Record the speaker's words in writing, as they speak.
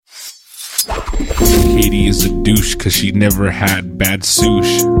Katie is a douche because she never had bad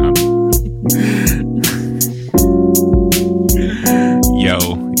sush.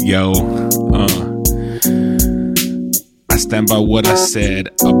 Yo. I stand by what I said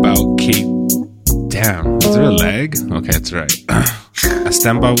about Kate. Damn, is there a lag? Okay, that's right. I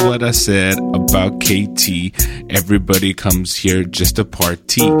stand by what I said about KT. Everybody comes here just to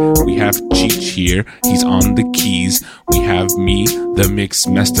party. We have Cheech here, he's on the keys. We have me, the mix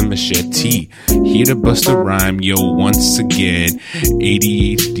master machete. Here to bust a rhyme, yo, once again.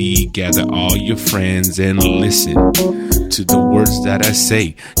 ADHD, gather all your friends and listen to the words that I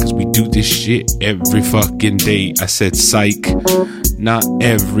say, cause we do this shit every fucking day. I said psych, not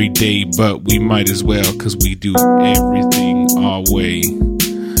every day, but we might as well, cause we do everything our way.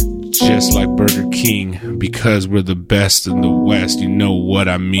 Just like Burger King, because we're the best in the West, you know what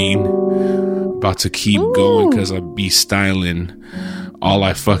I mean. About to keep going, cause I be styling. All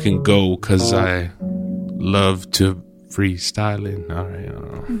I fucking go, cause I love to freestyling.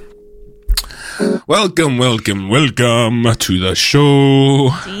 Alright, Welcome to the show.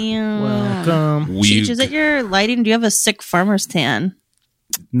 Damn. Welcome. Cheech, is it your lighting? Do you have a sick farmer's tan?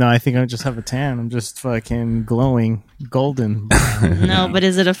 No, I think I just have a tan. I'm just fucking glowing golden. No, but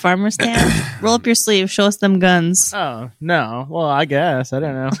is it a farmer's tan? Roll up your sleeve. Show us them guns. Oh, no. Well, I guess. I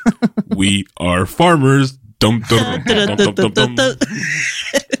don't know. We are farmers. Dum, dum, dum, dum, dum, dum, dum.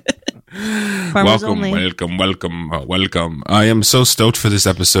 Farmers Welcome. only. Welcome. I am so stoked for this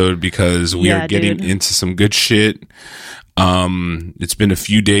episode because we are getting into some good shit. It's been a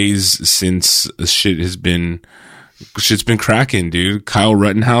few days since shit's been cracking, dude. Kyle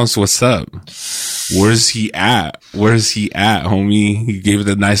Rittenhouse, what's up? Where's he at, homie? He gave it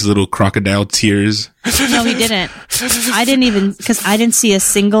a nice little crocodile tears. No, he didn't. I didn't see a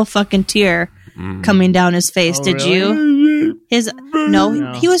single fucking tear coming down his face. Oh, Did really? you?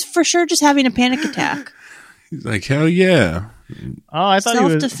 No, he was for sure just having a panic attack. He's like, hell yeah. Oh, I thought he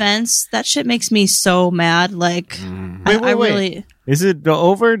was... Self-defense, that shit makes me so mad. Like, I really... Is it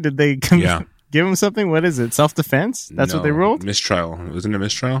over? Did they Yeah. give him something? What is it? Self-defense? That's what they ruled? Mistrial. Wasn't it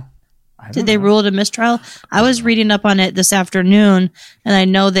mistrial? Did they rule it a mistrial? I was reading up on it this afternoon, and I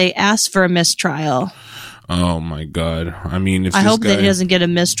know they asked for a mistrial. Oh my god. I mean, if I this hope guy, that he doesn't get a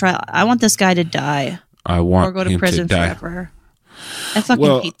mistrial. I want this guy to die I want or go to him prison to die. forever. I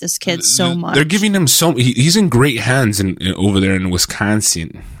fucking hate this kid so much. They're giving him he's in great hands over there in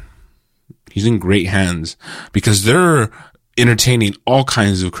Wisconsin. He's in great hands because they're entertaining all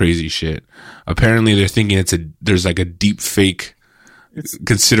kinds of crazy shit. Apparently they're thinking there's like a deep fake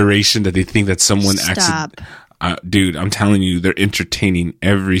consideration that they think that someone dude, I'm telling you, they're entertaining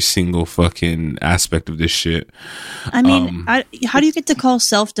every single fucking aspect of this shit. I mean, how do you get to call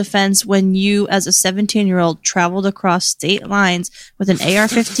self-defense when you, as a 17-year-old, traveled across state lines with an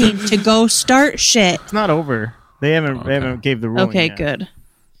AR-15 to go start shit? It's not over. They haven't gave the ruling Okay, yet. good.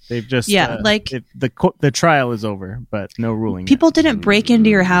 They've just the trial is over, but no ruling. People didn't break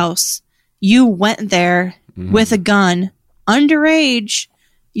into your house. You went there with a gun, underage.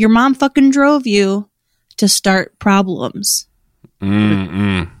 Your mom fucking drove you to start problems.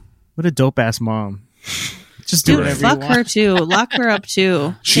 What a dope ass mom. Just do Dude, whatever fuck you want. her too. Lock her up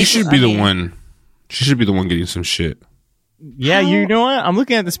too. She should be the one. She should be the one getting some shit. Yeah, you know what? I'm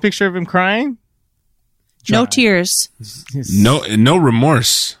looking at this picture of him crying. No tears. No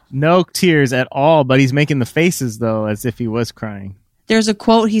remorse. No tears at all, but he's making the faces though as if he was crying. There's a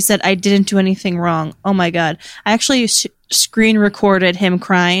quote. He said, "I didn't do anything wrong." Oh my god! I actually screen recorded him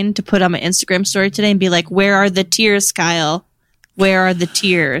crying to put on my Instagram story today and be like, "Where are the tears, Kyle? Where are the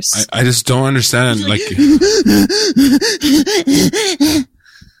tears?" I just don't understand. Like,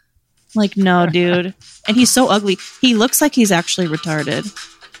 no, dude. And he's so ugly. He looks like he's actually retarded.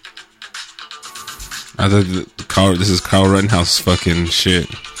 This is Kyle Rittenhouse fucking shit.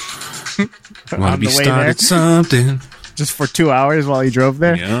 Want to be the way started there? something. Just for 2 hours while he drove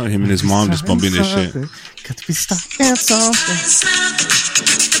there? Yeah, him and his mom just bumping this shit. Got to be starting something.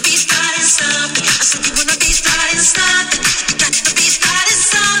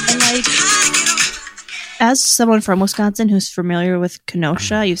 And like, as someone from Wisconsin who's familiar with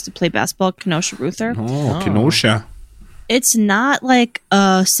Kenosha, I used to play basketball at Kenosha Ruther. Oh, Kenosha. It's not like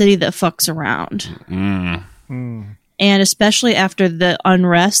a city that fucks around. And especially after the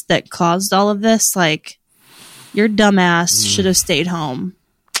unrest that caused all of this, like, your dumbass should have stayed home.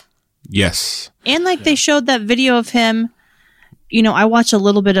 Yes. And like they showed that video of him, you know, I watched a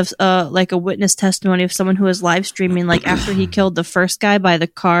little bit of like a witness testimony of someone who was live streaming like after he killed the first guy by the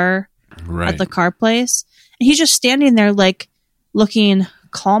car at the car place. And he's just standing there like looking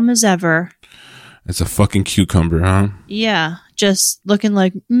calm as ever. It's a fucking cucumber, huh? Yeah, just looking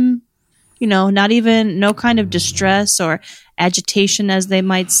like, not even no kind of distress or agitation, as they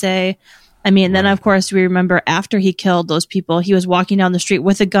might say. I mean, then of course we remember after he killed those people, he was walking down the street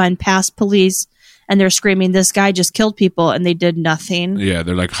with a gun past police, and they're screaming, "This guy just killed people," and they did nothing. Yeah,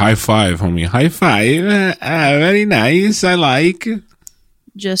 they're like, "High five, homie! High five! Very nice. I like."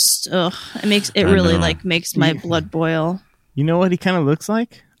 Just it really makes my blood boil. You know what he kind of looks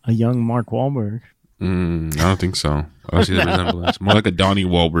like? A young Mark Wahlberg. I don't think so. I don't see the resemblance. More like a Donnie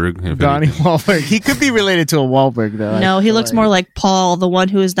Wahlberg. Donnie Wahlberg. He could be related to a Wahlberg, though. No, he looks more like Paul, the one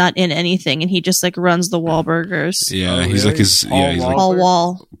who is not in anything, and he just like runs the Wahlburgers. Yeah, he's like his. Yeah, he's like Paul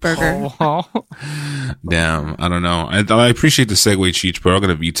Wahlburger. Damn, I don't know. I appreciate the segue, Cheech, but I'm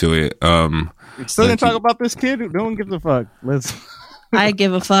gonna veto it. Still gonna talk about this kid? No one gives a fuck. Let's. I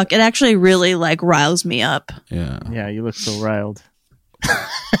give a fuck. It actually really riles me up. Yeah. Yeah, you look so riled.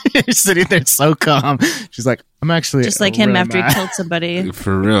 You're sitting there so calm. She's like, I'm actually just like him after he killed somebody.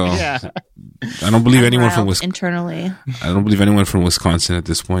 For real. Yeah. I don't believe anyone from Wisconsin. Internally. I don't believe anyone from Wisconsin at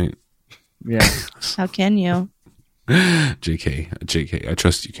this point. Yeah. How can you? JK, I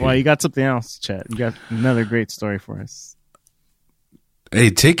trust you, Kate. Well, you got something else, Chet. You got another great story for us. Hey,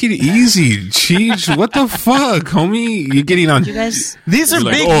 take it easy, Cheech. What the fuck, homie? You're getting on. You guys, these are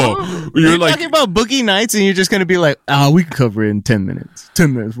like, big. You're talking about Boogie Nights, and you're just gonna be like, we can cover it in 10 minutes.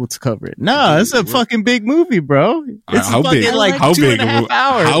 10 minutes, let's cover it. No, it's a fucking big movie, bro. It's how fucking big? like How 2.5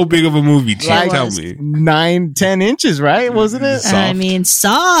 hours. How big of a movie, Cheech? Like, Tell me. 9-10 inches, right? Wasn't it? Soft. I mean,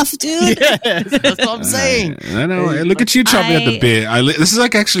 soft, dude. Yes, that's what I'm saying. I know. Hey, look at you chopping at the bit. This is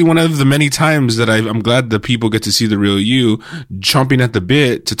like actually one of the many times that I'm glad that people get to see the real you chomping at the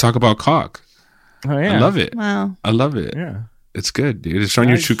bit to talk about cock. Oh yeah, I love it. Wow. I love it. Yeah. It's good, dude. It's showing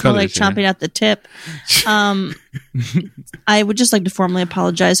your true colors. Like chomping at the tip. I would just like to formally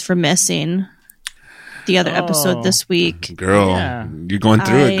apologize for missing the other episode this week. Girl, you're going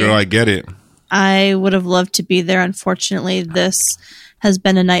through it, girl. I get it. I would have loved to be there. Unfortunately, this has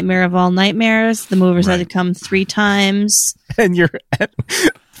been a nightmare of all nightmares. The movers had to come 3 times. And you're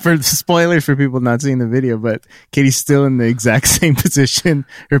for the spoilers for people not seeing the video, but Katie's still in the exact same position.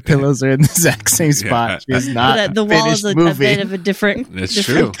 Her pillows are in the exact same spot. She's not the wall is a bit of a different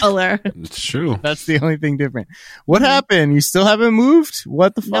color. It's true. That's the only thing different. What happened? You still haven't moved?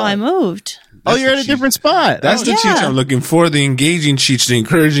 What the fuck? No, I moved. You're at a different spot. That's the Cheech I'm looking for. The engaging Cheech, the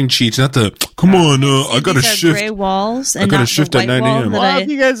encouraging Cheech, not the come on. I gotta shift. Gray walls. And I gotta shift at 9 a.m. Well, if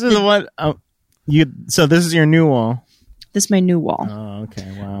you guys are the one. So this is your new wall. This is my new wall. Oh, okay.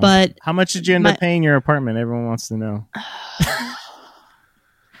 Wow. But how much did you end up paying your apartment? Everyone wants to know.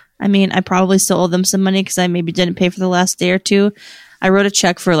 I mean, I probably still owe them some money because I maybe didn't pay for the last day or two. I wrote a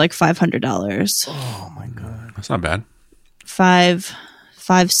check for like $500. Oh my god, that's not bad. Five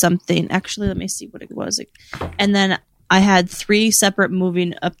something. Actually, let me see what it was. And then I had 3 separate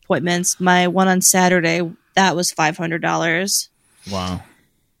moving appointments. My one on Saturday, that was $500. Wow.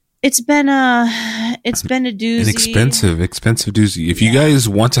 It's been a doozy. An expensive doozy. If you guys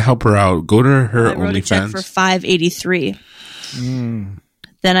want to help her out, go to her OnlyFans. I wrote a check for $583.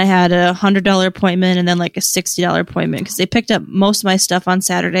 Then I had a $100 appointment and then like a $60 appointment because they picked up most of my stuff on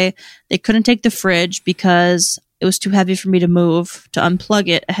Saturday. They couldn't take the fridge because it was too heavy for me to move to unplug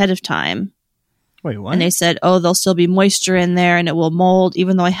it ahead of time. Wait, what? And they said, there'll still be moisture in there and it will mold,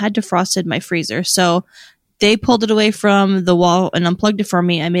 even though I had defrosted my freezer. So they pulled it away from the wall and unplugged it for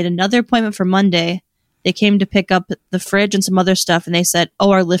me. I made another appointment for Monday. They came to pick up the fridge and some other stuff, and they said,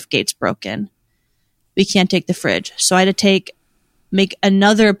 our lift gate's broken. We can't take the fridge. So I had to make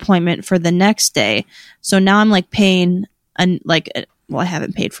another appointment for the next day. So now I'm like paying, I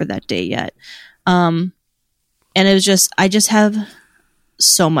haven't paid for that day yet. And it was just, I just have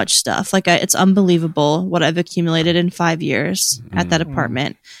so much stuff. It's unbelievable what I've accumulated in 5 years at that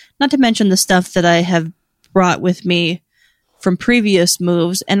apartment. Not to mention the stuff that I have brought with me from previous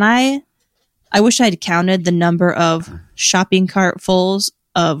moves. And I wish I'd counted the number of shopping cart fulls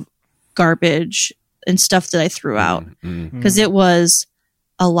of garbage and stuff that I threw out because it was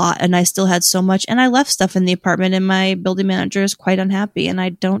a lot and I still had so much. And I left stuff in the apartment and my building manager is quite unhappy and I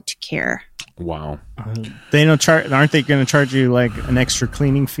don't care. Wow. They don't aren't they going to charge you like an extra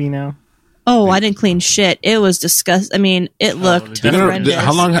cleaning fee now? Oh, I didn't clean shit. It was disgusting. I mean, it looked horrendous.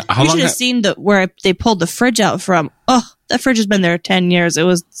 How long you should have seen where they pulled the fridge out from. Oh, that fridge has been there 10 years. It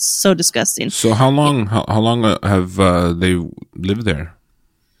was so disgusting. So how long have they lived there?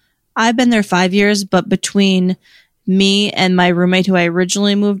 I've been there 5 years, but between me and my roommate who I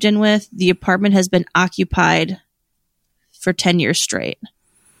originally moved in with, the apartment has been occupied for 10 years straight.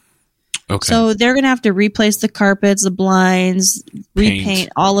 Okay. So they're going to have to replace the carpets, the blinds, repaint,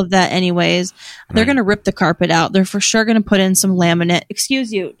 all of that anyways. They're going to rip the carpet out. They're for sure going to put in some laminate.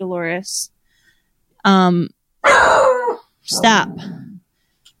 Excuse you, Dolores. Stop.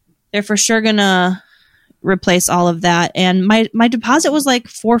 They're for sure gonna replace all of that, and my deposit was like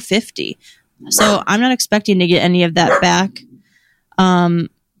 $450, so I'm not expecting to get any of that back. And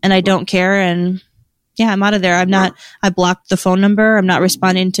I don't care, and yeah, I'm out of there. I blocked the phone number. I'm not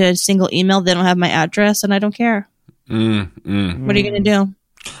responding to a single email. They don't have my address, and I don't care. What are you gonna do?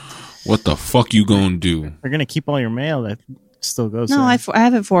 What the fuck you gonna do? They're gonna keep all your mail that still goes. No, I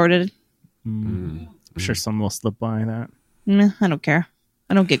have it forwarded. I'm sure someone will slip by that. I don't care.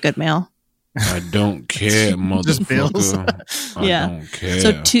 I don't get good mail. I don't care, motherfucker. I don't care.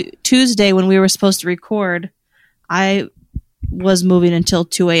 So Tuesday, when we were supposed to record, I was moving until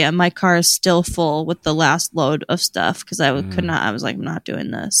 2 a.m. My car is still full with the last load of stuff because could not. I was like, I'm not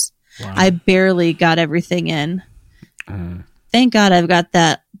doing this. Wow. I barely got everything in. Thank God I've got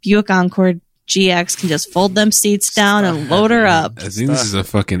that Buick Encore GX. Can just fold them seats down and load her up. I think this is a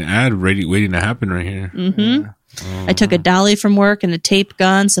fucking ad waiting to happen right here. Mm-hmm. Oh. I took a dolly from work and a tape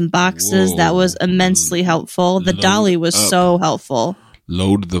gun, some boxes. Whoa. That was immensely helpful. The dolly was so helpful.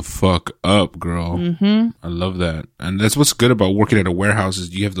 Load the fuck up, girl. I love that. And that's what's good about working at a warehouse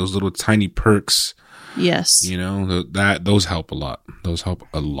is you have those little tiny perks. Yes. You know, those help a lot. Those help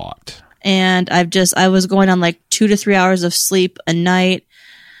a lot. And I was going on like 2 to 3 hours of sleep a night.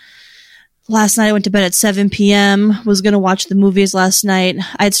 Last night I went to bed at 7 p.m. Was going to watch the movies last night.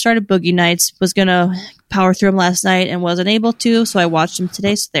 I had started Boogie Nights. Was going to power through them last night and wasn't able to. So I watched them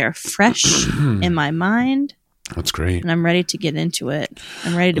today. So they're fresh in my mind. That's great. And I'm ready to get into it.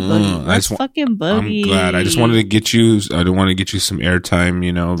 I'm ready to boogie. Let's fucking boogie. I'm glad. I just wanted to get you. I don't want to get you some airtime,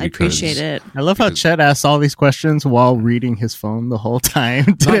 you know. Because, I appreciate it. I love how Chet asks all these questions while reading his phone the whole time.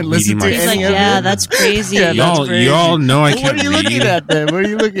 Didn't listen to He's like, yeah, that's crazy. Y'all know I can't read. What are you looking at then? What are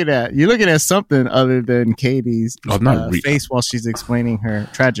you looking at? You're looking at something other than Katie's face while she's explaining her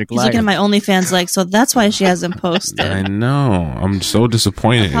tragic life. He's looking at my OnlyFans like, so that's why she hasn't posted. I know. I'm so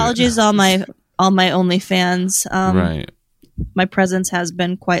disappointed. Apologies to all my OnlyFans. Right. My presence has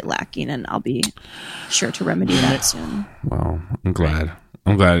been quite lacking, and I'll be sure to remedy that soon. Well, I'm glad.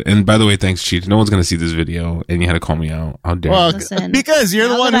 And by the way, thanks, Cheech. No one's going to see this video, and you had to call me out. How dare you? Well, because you're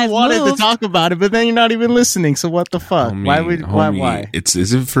the one who wanted to talk about it, but then you're not even listening. So what the fuck? Homie, why?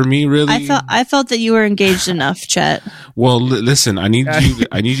 Is it for me, really? I felt that you were engaged enough, Chet. Well, listen, I need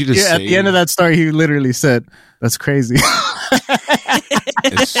you to say. At the end of that story, he literally said, "That's crazy."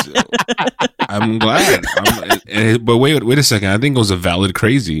 I'm glad. But wait a second. I think it was a valid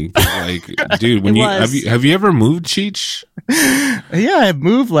crazy. Like, dude, when have you ever moved, Cheech? Yeah, I've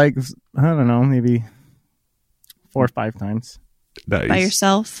moved like, I don't know, maybe 4 or 5 times. Nice. By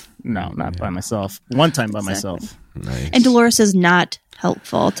yourself? No, not by myself. One time by myself. Nice. And Dolores is not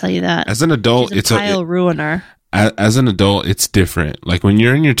helpful, I'll tell you that. As an adult, it's a tile ruiner. As an adult, it's different. Like when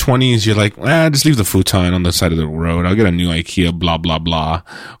you're in your 20s, you're like, just leave the futon on the side of the road. I'll get a new IKEA, blah, blah, blah.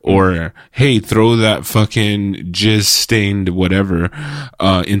 Or, hey, throw that fucking jizz stained whatever,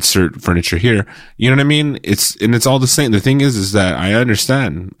 insert furniture here. You know what I mean? It's all the same. The thing is that I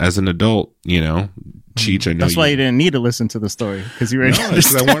understand as an adult, you know, Cheech, I know that's why you didn't need to listen to the story because you already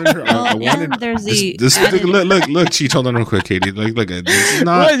understood. I wanted her. I wanted. There's the look, Cheech. Hold on real quick, Katie. Look. This is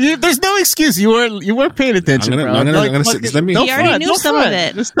not. There's no excuse. You weren't paying attention, bro. I'm gonna say, let me. He already knew some of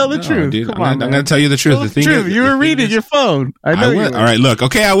it. Just tell the truth. Dude, Come on, I'm gonna tell you the truth. The thing is, you were reading your phone. I know you were. All right, look.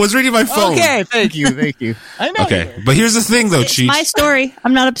 Okay, I was reading my phone. Okay, thank you. I know. Okay, but here's the thing, though, Cheech. My story.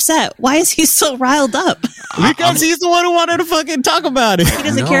 I'm not upset. Why is he so riled up? Because he's the one who wanted to fucking talk about it. He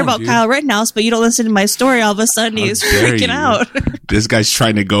doesn't care about Kyle Rittenhouse, but you don't listen to my story. All of a sudden, he's freaking out. This guy's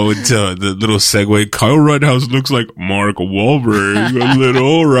trying to go into the little segue. Kyle Rittenhouse looks like Mark Wahlberg a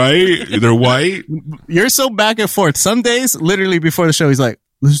little, right? They're white. You're so back and forth. Some days, literally before the show, he's like,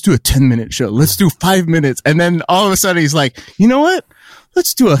 let's do a 10-minute show. Let's do 5 minutes. And then all of a sudden he's like, you know what?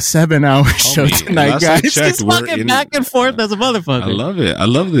 Let's do a 7-hour show tonight, guys. He's fucking back and forth as a motherfucker. I love it. I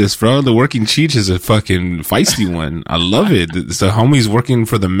love this, bro. The working Cheech is a fucking feisty one. I love it. So homie's working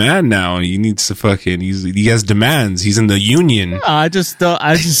for the man now. He needs to fucking, he has demands. He's in the union. I just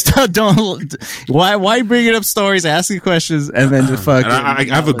don't. Why bringing up stories, asking questions, and then just fucking. I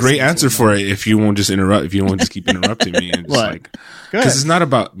have a great answer for it if you won't just interrupt, if you won't just keep interrupting me. And just like, because it's not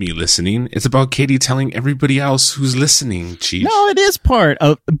about me listening. It's about Katie telling everybody else who's listening, Cheech. No, it is part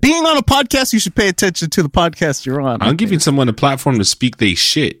of being on a podcast. You should pay attention to the podcast you're on. I'm giving someone a platform to speak they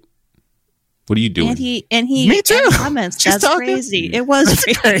shit. What are you doing? And he me too. Comments. That's crazy. It was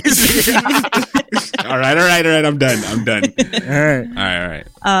crazy. All right. I'm done. All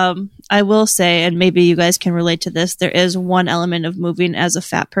right. I will say, and maybe you guys can relate to this, there is one element of moving as a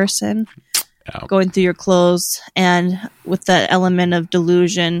fat person, going through your clothes, and with that element of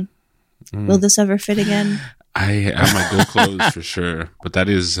delusion, Will this ever fit again? I have my goal closed for sure, but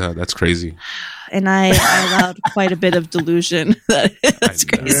that's crazy. And I allowed quite a bit of delusion. That's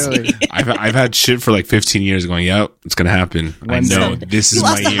crazy. Really? I've had shit for like 15 years going, yep, it's going to happen. I know this is my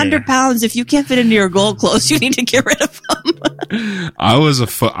year. You lost 100 pounds. If you can't fit into your goal clothes, you need to get rid of them.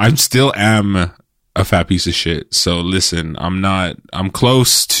 I still am a fat piece of shit. So listen, I'm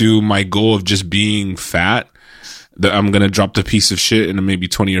close to my goal of just being fat. That I'm going to drop the piece of shit into maybe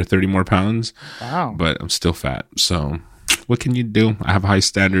 20 or 30 more pounds. Wow. But I'm still fat. So what can you do? I have high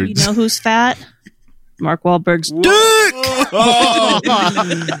standards. You know who's fat? Mark Wahlberg's dick.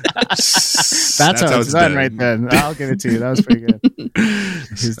 That's how it's done right then. I'll give it to you. That was pretty good.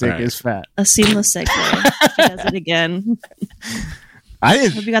 His dick is fat. A seamless segue. She does it again. I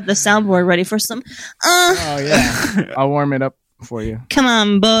hope you got the soundboard ready for some. Oh yeah, I'll warm it up for you. Come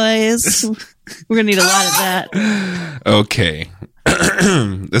on, boys. We're gonna need a lot of that. Okay,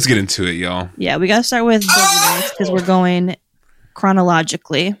 let's get into it, y'all. Yeah, we gotta start with Boogie Nights because we're going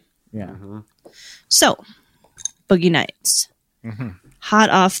chronologically. Yeah. Mm-hmm. So, Boogie Nights, hot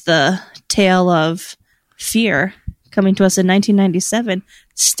off the tail of Fear, coming to us in 1997.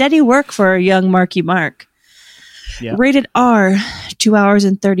 Steady work for young Marky Mark. Yep. Rated R, 2 hours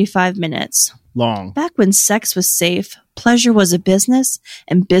and 35 minutes. Long. Back when sex was safe, pleasure was a business,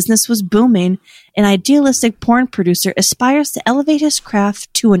 and business was booming, an idealistic porn producer aspires to elevate his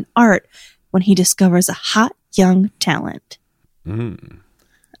craft to an art when he discovers a hot young talent. IMDb,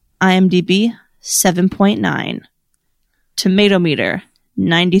 7.9. Tomato meter,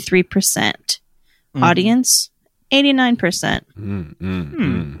 93%. Audience, 89%.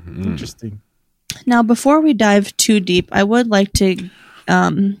 Interesting. Now, before we dive too deep, I would like to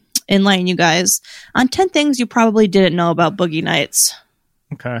enlighten you guys on 10 things you probably didn't know about Boogie Nights.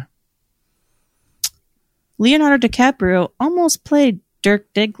 Okay. Leonardo DiCaprio almost played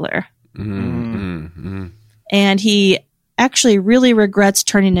Dirk Diggler. And he actually really regrets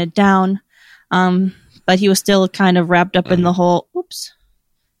turning it down, but he was still kind of wrapped up in the whole,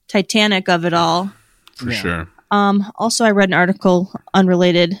 Titanic of it all. For sure. Also, I read an article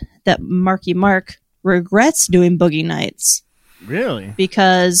unrelated that Marky Mark regrets doing Boogie Nights. Really?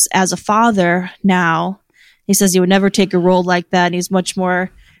 Because as a father now, he says he would never take a role like that, and he's much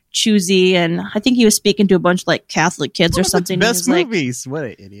more choosy. And I think he was speaking to a bunch of like Catholic kids or something. Best movies. What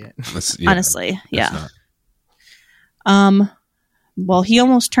an idiot. Honestly, yeah. Well, he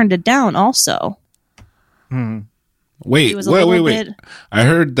almost turned it down also. Wait. I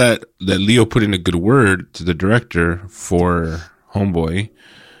heard that Leo put in a good word to the director for Homeboy.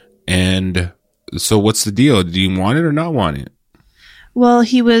 And so what's the deal? Do you want it or not want it? Well,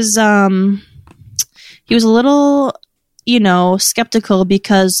 he was a little, skeptical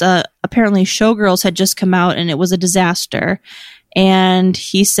because apparently Showgirls had just come out and it was a disaster. And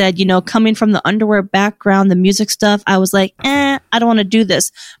he said, coming from the underwear background, the music stuff, I was like, I don't want to do this.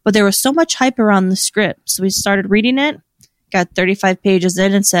 But there was so much hype around the script. So we started reading it, got 35 pages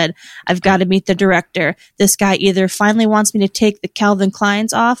in and said, I've got to meet the director. This guy either finally wants me to take the Calvin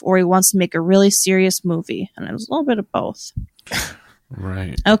Kleins off or he wants to make a really serious movie. And it was a little bit of both.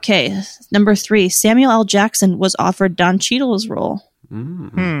 Right. Okay. Number 3, Samuel L. Jackson was offered Don Cheadle's role.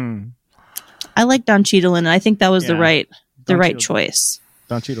 I like Don Cheadle and I think that was the right choice.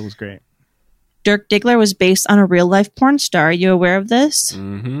 Don Cheadle was great. Dirk Diggler was based on a real-life porn star. Are you aware of this?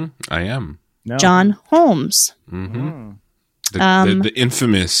 I am. No. John Holmes. The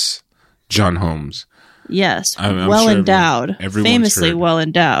infamous John Holmes. Yes. I'm well sure endowed. Famously well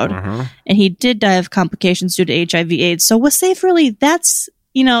endowed. And he did die of complications due to HIV/AIDS. So was sex really that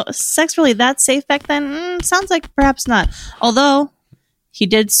safe back then? Sounds like perhaps not. Although he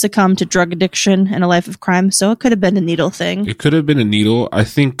did succumb to drug addiction and a life of crime, so it could have been a needle thing. It could have been a needle. I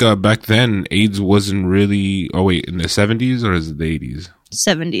think back then, AIDS wasn't really... Oh, wait, in the 70s or is it the 80s?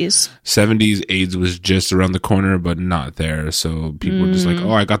 70s. 70s, AIDS was just around the corner, but not there. So people were just like,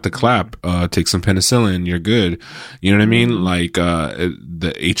 oh, I got the clap. Take some penicillin. You're good. You know what I mean? Like,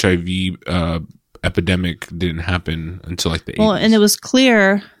 the HIV epidemic didn't happen until like the 80s. Well, and it was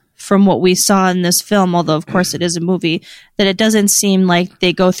clear from what we saw in this film, although of course it is a movie, that it doesn't seem like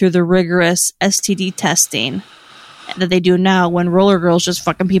they go through the rigorous STD testing that they do now when Roller Girls just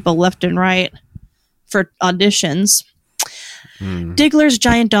fucking people left and right for auditions. Diggler's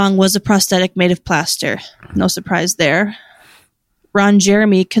giant dong was a prosthetic made of plaster. No surprise there. Ron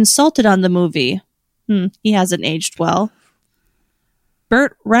Jeremy consulted on the movie. He hasn't aged well.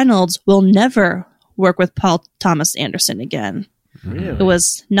 Burt Reynolds will never work with Paul Thomas Anderson again. Really? It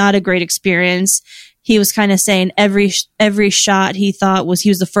was not a great experience. He was kind of saying every shot he thought he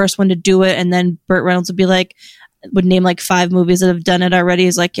was the first one to do it, and then Burt Reynolds would be like, would name like 5 movies that have done it already.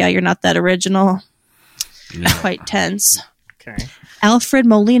 He's like, yeah, you're not that original. Yeah. Quite tense. Okay. Alfred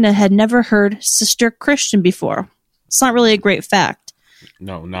Molina had never heard Sister Christian before. It's not really a great fact.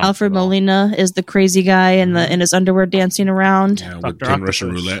 No, not Alfred Molina is the crazy guy in his underwear dancing around. Yeah, with Ken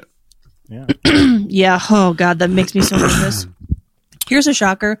Russian Roulette. Yeah. Yeah. Oh God, that makes me so nervous. Here's a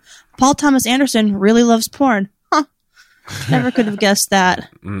shocker: Paul Thomas Anderson really loves porn. Huh? Never could have guessed that.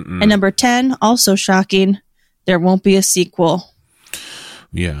 And number 10, also shocking: there won't be a sequel.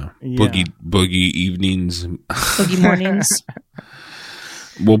 Yeah. Boogie evenings, Boogie mornings.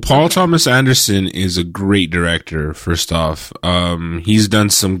 Well, Paul Thomas Anderson is a great director. First off, he's done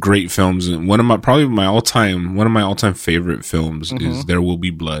some great films, and one of my all-time favorite films is There Will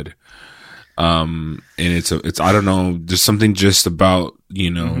Be Blood. And it's I don't know, there's something just about,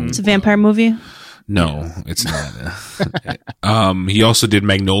 it's a vampire movie. No, it's not. He also did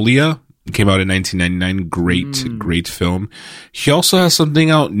Magnolia. It came out in 1999. Great film. He also has something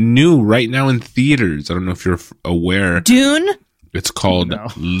out new right now in theaters. I don't know if you're aware. Dune. It's called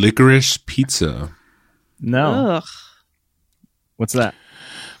Licorice Pizza. No. Ugh. What's that?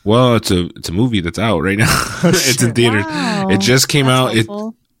 Well, it's a movie that's out right now. It's in theaters. Wow. It just came out.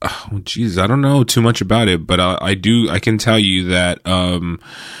 Helpful. I don't know too much about it, but I can tell you that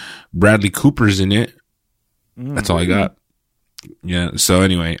Bradley Cooper's in it. That's all I got. Yeah. So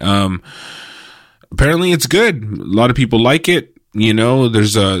anyway, apparently it's good. A lot of people like it.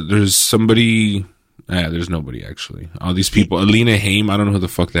 There's somebody. There's nobody actually. All these people. Alina Haim. I don't know who the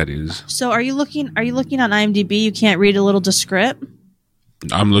fuck that is. So are you looking on IMDb? You can't read a little descript?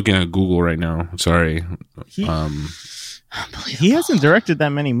 I'm looking at Google right now. Sorry. He hasn't directed that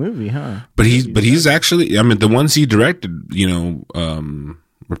many movies, huh? But he's actually. I mean, the ones he directed,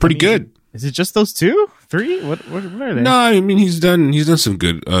 were pretty good. Is it just those 2, 3? What are they? No, I mean he's done some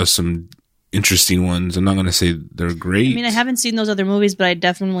good, some interesting ones. I'm not gonna say they're great. I mean, I haven't seen those other movies, but I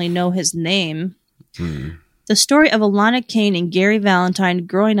definitely know his name. The story of Alana Kane and Gary Valentine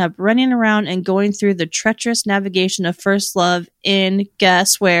growing up, running around and going through the treacherous navigation of first love in,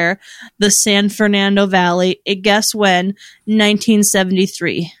 guess where, the San Fernando Valley. Guess when?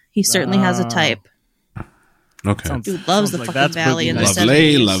 1973. He certainly has a type. Okay. Dude loves the fucking valley in the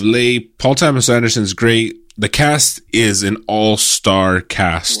 70s. Lovely. Paul Thomas Anderson's great. The cast is an all-star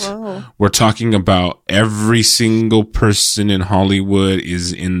cast. Whoa. We're talking about every single person in Hollywood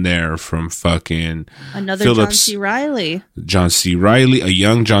is in there, from fucking another Phillips, John C. Reilly, a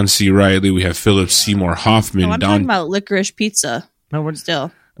young John C. Reilly. We have Philip Seymour Hoffman. I'm talking about Licorice Pizza. No, we're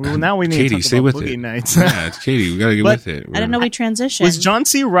still. Well, now we need Katie, to talk stay about with Boogie it. Nights. Yeah, it's Katie. We gotta get with it. I didn't know we transitioned. Was John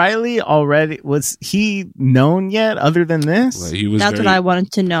C. Reilly already? Was he known yet? Other than this, well, he was. That's what I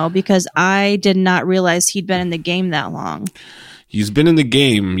wanted to know, because I did not realize he'd been in the game that long. He's been in the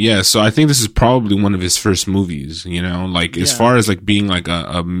game, yeah. So I think this is probably one of his first movies. As far as like being like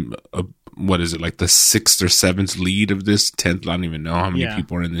a what is it, like the 6th or 7th lead of this, 10th? I don't even know how many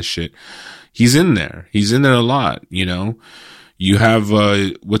people are in this shit. He's in there. He's in there a lot. You have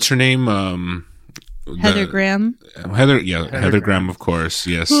what's her name? Heather Graham. Heather Graham, of course.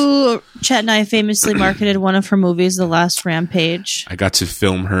 Yes. Who Chet and I famously marketed one of her movies, The Last Rampage. I got to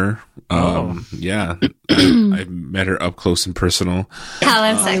film her. Yeah, I met her up close and personal.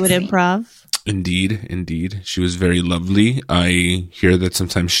 Hollywood Improv. Indeed. She was very lovely. I hear that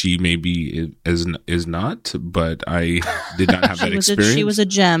sometimes she maybe is not, but I did not have that experience. She was a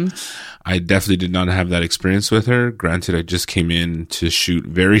gem. I definitely did not have that experience with her. Granted, I just came in to shoot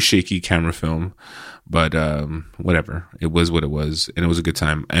very shaky camera film, but whatever. It was what it was, and it was a good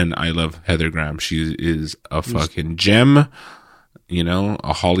time. And I love Heather Graham. She is a fucking gem,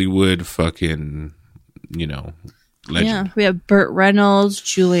 a Hollywood fucking, legend. Yeah, we have Burt Reynolds,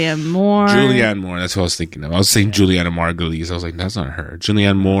 Julianne Moore. That's what I was thinking of. I was saying Juliana Margulies. I was like, that's not her.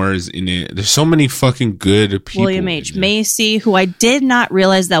 Julianne Moore is in it. There's so many fucking good people. William H. Macy, who I did not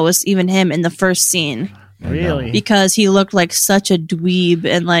realize that was even him in the first scene. Really? Because he looked like such a dweeb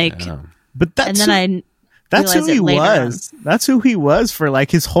and like. Yeah. But that's who he was. That's who he was for like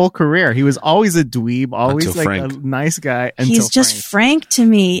his whole career. He was always a dweeb, always like Frank. A nice guy. He's just Frank to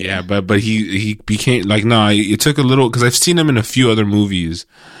me. Yeah, but he became like, it took a little, because I've seen him in a few other movies,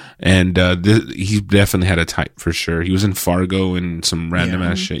 and he definitely had a type for sure. He was in Fargo and some random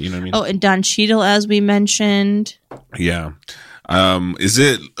ass shit. You know what I mean? Oh, and Don Cheadle, as we mentioned. Yeah. Is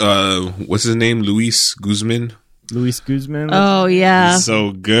it what's his name? Luis Guzman. Oh yeah, he's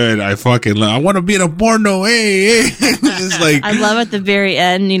so good. I fucking love. I want to be in a porno. Hey. It's like, I love at the very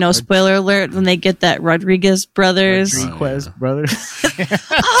end. Spoiler alert, when they get that Rodriguez brothers. Brothers.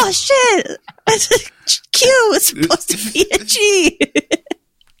 Oh shit! It's Q. It's supposed to be a G.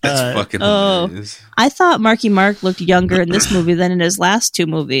 That's fucking hilarious. I thought Marky Mark looked younger in this movie than in his last two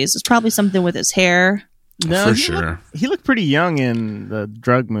movies. It's probably something with his hair. No, for sure. He looked pretty young in the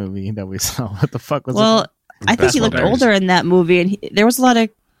drug movie that we saw. What the fuck was it? Well, I think he looked older in that movie, and there was a lot of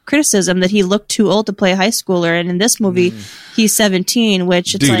criticism that he looked too old to play a high schooler. And in this movie, he's 17,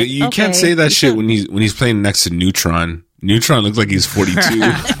 which it's like, you can't say that shit when he's playing next to Neutron. Neutron looks like he's 42.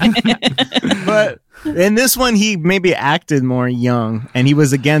 But in this one, he maybe acted more young, and he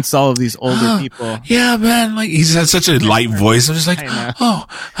was against all of these older people. Yeah, man. Like, he's had such a light voice. I'm just like, oh,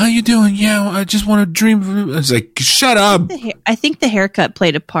 how you doing? Yeah, I just want to dream. It's like, shut up. I think the haircut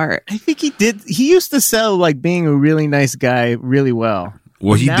played a part. I think he did. He used to sell like being a really nice guy really well.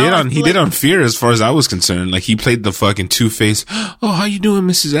 Well, he did on Fear, as far as I was concerned. Like, he played the fucking Two-Face. Oh, how you doing,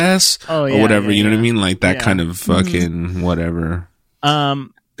 Mrs. S? Oh, yeah, or whatever. Yeah, you know what I mean? Like that kind of fucking whatever.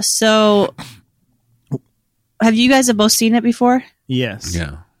 So, have you guys both seen it before? Yes.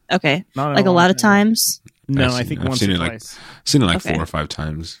 Yeah. Okay. Like a lot of times? No, I think once or twice. I've seen it like 4 or 5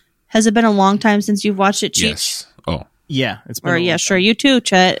 times. Has it been a long time since you've watched it, Cheech? Yes. Oh. Yeah, it's been sure, you too,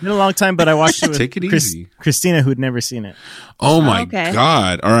 Chet. It's been a long time, but I watched it with Take it easy. Christina, who'd never seen it. Oh my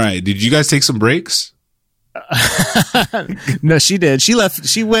God. All right. Did you guys take some breaks? No, she did. She left.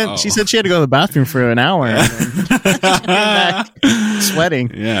 She went. She said she had to go to the bathroom for an hour. And then came back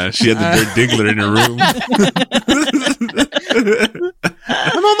sweating. Yeah, she had the Dirk Diggler in her room.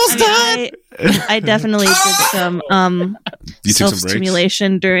 I'm almost done. I definitely did some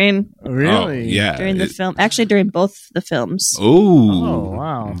self-stimulation during during the film. Actually, during both the films. Oh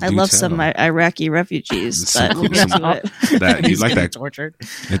wow! I love some Iraqi refugees, but you like that tortured.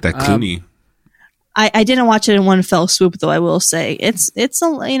 Like that Clooney. I didn't watch it in one fell swoop, though. I will say it's a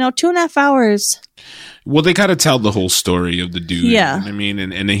 2.5 hours. Well, they gotta tell the whole story of the dude. Yeah, you know what I mean,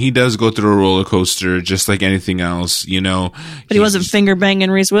 and he does go through a roller coaster just like anything else, But he wasn't finger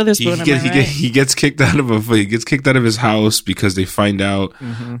banging Reese Witherspoon. He gets kicked out of his house because they find out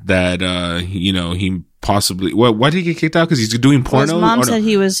that he possibly. Why did he get kicked out? Because he's doing porno. His mom said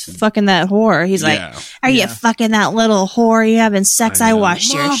he was fucking that whore. He's like, "Are you fucking that little whore? Are you having sex? I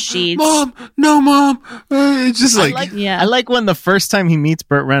wash your sheets." Mom, it's just I like when the first time he meets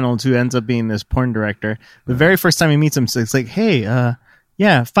Burt Reynolds, who ends up being this porn director. The very first time he meets him, so it's like, "Hey,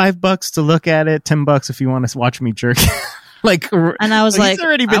 $5 to look at it, $10 if you want to watch me jerk." And I was like, I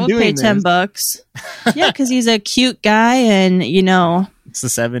would pay $10. Yeah, because he's a cute guy, and it's the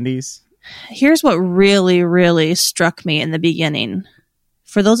 70s. Here's what really, really struck me in the beginning.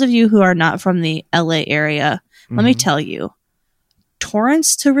 For those of you who are not from the LA area, let me tell you,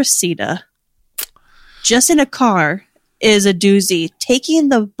 Torrance to Reseda, just in a car, is a doozy. Taking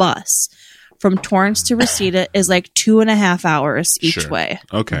the bus from Torrance to Reseda is like 2.5 hours each way.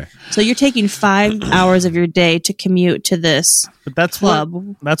 Okay. So you're taking 5 hours of your day to commute to this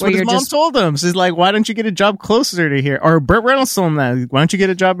club. That's what his mom told him. She's like, why don't you get a job closer to here? Or Burt Reynolds told him that. Why don't you get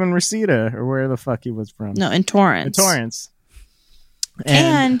a job in Reseda? Or where the fuck he was from. No, in Torrance. In Torrance.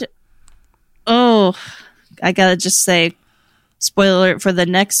 And I gotta just say, spoiler alert for the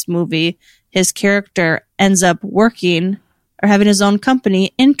next movie, his character ends up working or having his own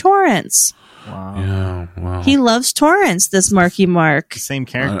company in Torrance. Wow. Yeah, wow. He loves Torrance, this Marky Mark. Same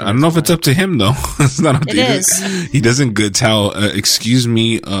character. I don't know if it's up to him, though. It's not up to him. It is. He doesn't tell, excuse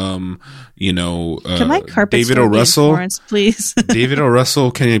me, can my carpet David O. Russell, Torrance, please? David O. Russell,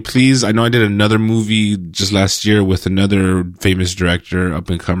 can you please? I know I did another movie just last year with another famous director,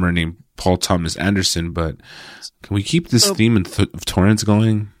 up and comer named Paul Thomas Anderson, but can we keep this theme of Torrance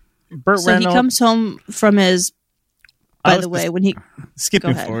going? Burt Reynolds. He comes home from his. By the way, when he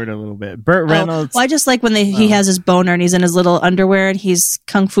skipping forward a little bit, Burt Reynolds. Well, I just like when he has his boner and he's in his little underwear and he's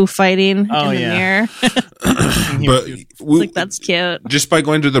kung fu fighting in the mirror. But that's cute. Just by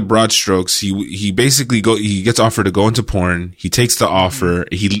going to the broad strokes, he basically he gets offered to go into porn. He takes the offer.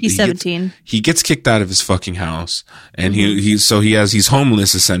 He's 17. He gets kicked out of his fucking house, and he's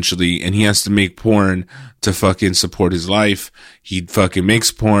homeless essentially, and he has to make porn to fucking support his life. He fucking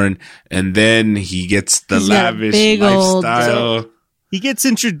makes porn, and then he gets the lavish lifestyle. He gets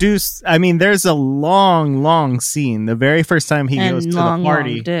introduced. I mean, there's a long scene. The very first time he goes to the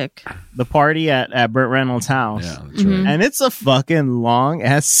party, the party at Burt Reynolds' house. Yeah, that's right. And it's a fucking long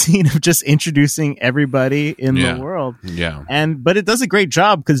ass scene of just introducing everybody in the world. Yeah. But it does a great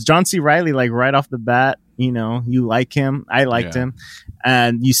job because John C. Reilly, like right off the bat, you like him. I liked him.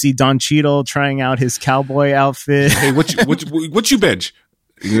 And you see Don Cheadle trying out his cowboy outfit. Hey, what you bench?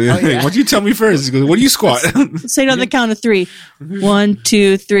 What do you tell me first? He goes, what do you squat? Say it on the count of 3. 1,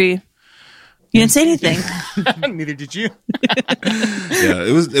 2, 3. You didn't say anything. Neither did you. Yeah,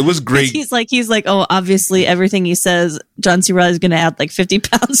 it was great. He's like, oh, obviously everything he says, John C. Reilly is going to add like 50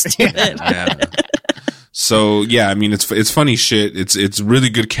 pounds to it. Yeah. So yeah, I mean, it's funny shit. It's really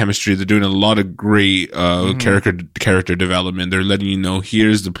good chemistry. They're doing a lot of great character development. They're letting you know,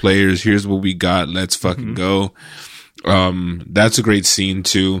 here's the players, here's what we got. Let's fucking go. That's a great scene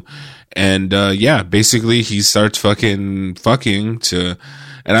too. And yeah, basically he starts fucking to.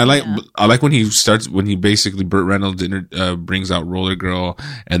 And I like when he basically Burt Reynolds brings out Roller Girl,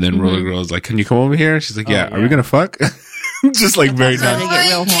 and then Roller Girl is like, "Can you come over here?" She's like, "Yeah, are we gonna fuck?" Just like very nonchalant. Get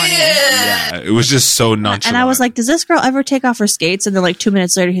real horny. Yeah, it was just so nonchalant. And I was like, "Does this girl ever take off her skates?" And then like 2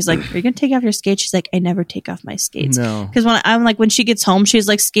 minutes later, he's like, "Are you gonna take off your skates?" She's like, "I never take off my skates." No, because when she gets home, she's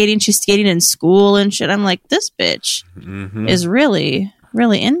like skating. She's skating in school and shit. I'm like, this bitch is really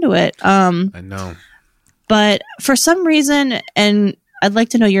into it. I know, but for some reason, and I'd like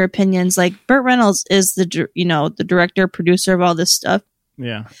to know your opinions. Like, Burt Reynolds is the director, producer of all this stuff.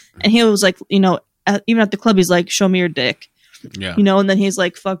 Yeah. And he was like, even at the club, he's like, "Show me your dick." Yeah. And then he's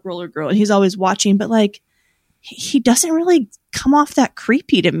like, "Fuck Roller Girl." And he's always watching, but like, he doesn't really come off that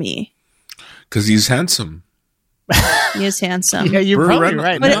creepy to me. Because he's handsome. He is handsome. Yeah, you're probably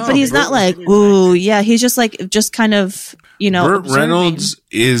right. But he's not like, ooh, yeah. He's just like, kind of, Burt Reynolds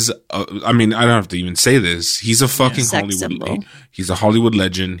is, I mean, I don't have to even say this. He's a fucking Hollywood. He's a Hollywood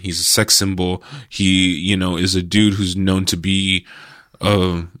legend. He's a sex symbol. He, is a dude who's known to be,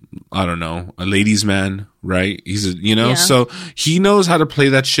 I don't know, a ladies' man, right? He's so he knows how to play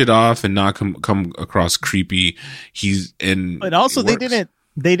that shit off and not come across creepy. But also they didn't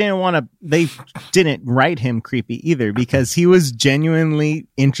write him creepy either, because he was genuinely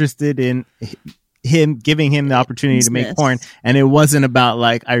interested in him, giving him the opportunity to make porn, and it wasn't about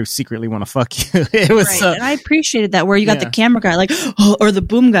like, I secretly want to fuck you. It was right. And I appreciated that, where you got the camera guy like, or the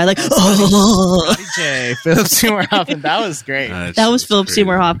boom guy like, DJ Philip Seymour Hoffman. That was great. That was Philip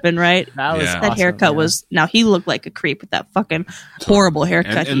Seymour Hoffman, right? That was that haircut was. Now he looked like a creep with that fucking horrible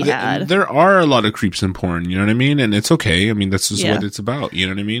haircut he had. There are a lot of creeps in porn, you know what I mean, and it's okay. I mean, that's just what it's about. You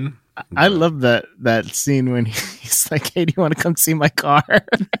know what I mean? I love that scene when he's like, "Hey, do you want to come see my car?"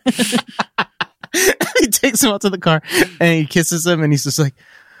 He takes him out to the car and he kisses him, and he's just like,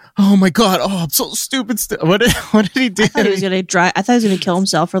 "Oh my god, I'm so stupid." What did he do? I thought he was gonna kill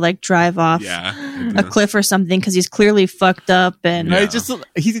himself, or like drive off a cliff or something, because he's clearly fucked up. And no,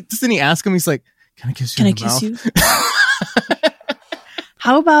 doesn't he ask him? He's like, "Can I kiss you? Can I kiss you?"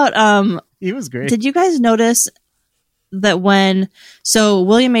 How about he was great. Did you guys notice that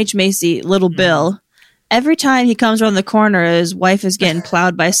William H. Macy, Little Bill, every time he comes around the corner, his wife is getting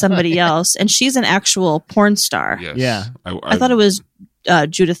plowed by somebody else, and she's an actual porn star. Yes. Yeah. I thought it was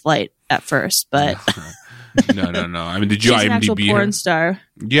Judith Light at first, but no. I mean, did you IMDb an actual porn star?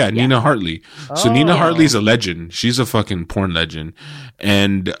 Yeah, Nina Hartley. So Nina Hartley's a legend. She's a fucking porn legend,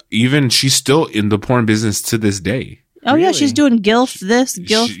 and even she's still in the porn business to this day. Oh really? Yeah, she's doing GILF this,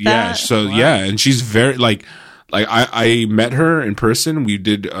 GILF that. Yeah, so and she's very like I met her in person. We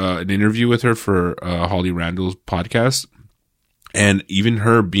did an interview with her for Holly Randall's podcast, and even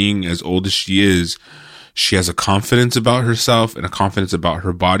her being as old as she is, she has a confidence about herself and a confidence about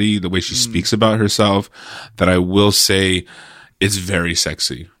her body, the way she speaks about herself, that I will say is very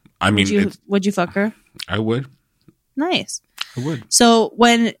sexy. I mean, would you fuck her? I would. Nice. I would. So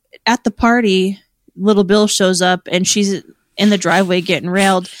when at the party, Little Bill shows up and she's in the driveway getting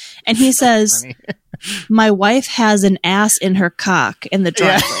railed, and he says, "My wife has an ass in her cock in the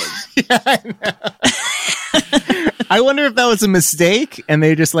driveway." I wonder if that was a mistake and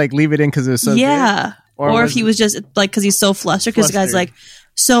they just like leave it in because it was so good. Or if he was just like, because he's so flustered, because the guy's like,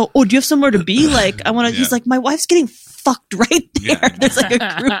 "So, do you have somewhere to be?" Like, I want to. He's like, "My wife's getting fucked right there." Yeah. There's like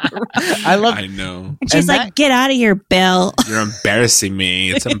a group around. I know. And she's like, "Get out of here, Bill. You're embarrassing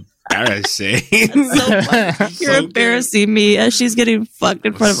me. It's embarrassing." You're embarrassing me as she's getting fucked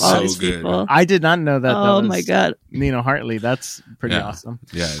in front of all these people. I did not know that. Oh my god, Nina Hartley. That's pretty awesome.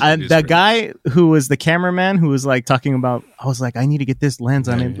 Yeah, and that guy who was the cameraman who was like talking about, I was like, I need to get this lens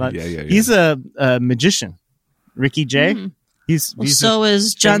on him. But he's a magician, Ricky Jay. Mm-hmm. He's so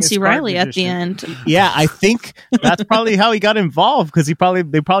is John C. Reilly at the end. Yeah, I think that's probably how he got involved, because they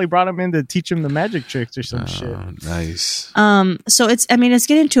probably brought him in to teach him the magic tricks or some shit. Nice. So it's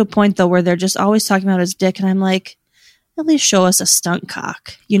getting to a point though where they're just always talking about his dick, and I'm like, at least show us a stunt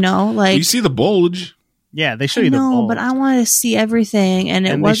cock, like you see the bulge. Yeah, they show you the bulge. But I want to see everything, and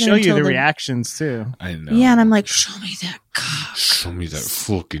it wasn't. They show you the reactions too. I know. Yeah, and I'm like, show me that cock. Show me that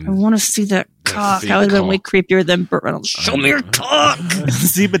fucking. I want to see that cock. I would have been way creepier than Burt Reynolds. Show me your cock.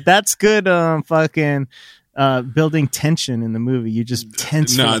 See, but that's good. Fucking building tension in the movie. You just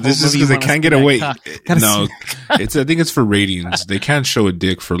tense. No, this is because they can't get away. No, I think it's for ratings. They can't show a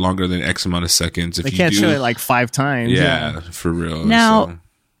dick for longer than X amount of seconds. If they can't show it like 5 times. Yeah, for real. Now,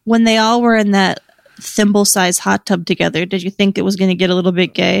 when they all were in that thimble-sized hot tub together, did you think it was going to get a little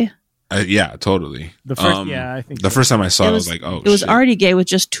bit gay? Yeah, totally. The first, I think the first time I saw it, I was like, oh, it was already gay with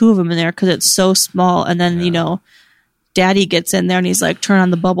just 2 of them in there because it's so small. And then Daddy gets in there and he's like, turn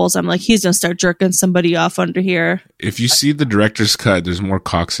on the bubbles. I'm like, he's gonna start jerking somebody off under here. If you see the director's cut, there's more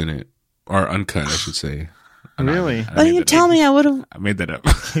cocks in it, or uncut, I should say. Really? Why didn't you tell me? I would have. I made that up.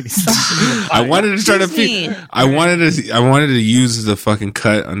 I wanted to try to. I wanted to use the fucking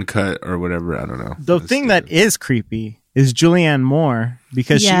cut, uncut, or whatever. I don't know. The thing that is creepy is Julianne Moore,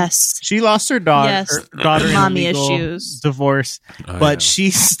 because she lost her daughter, in mommy a legal issues, divorce, but she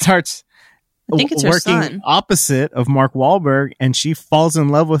starts. I think it's her son. Opposite of Mark Wahlberg, and she falls in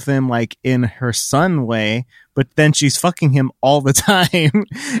love with him like in her son way, but then she's fucking him all the time,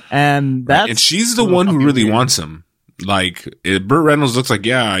 and and she's the one who really wants him. Like Burt Reynolds looks like,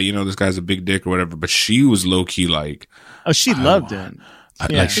 this guy's a big dick or whatever, but she was low key like, she loved him.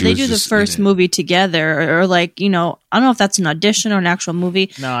 Like so they do the first movie together, or like, I don't know if that's an audition or an actual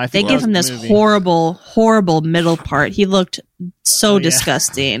movie. No, I think they give him this horrible middle part. He looked so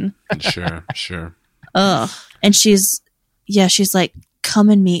disgusting. Sure. Ugh. And she's like,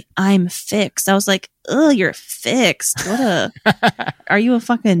 come in me, I'm fixed. I was like, ugh, you're fixed. Are you a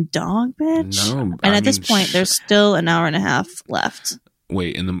fucking dog, bitch? No. And at this point, there's still an hour and a half left.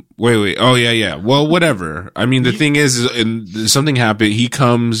 Wait. Oh, yeah. Well, whatever. I mean, the thing is, something happened. He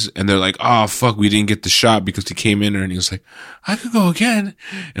comes and they're like, oh, fuck, we didn't get the shot because he came in there and he was like, I could go again.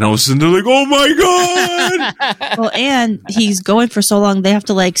 And all of a sudden they're like, oh my God. Well, and he's going for so long, they have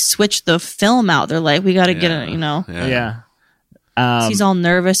to like switch the film out. They're like, we got to get it, Yeah. She's all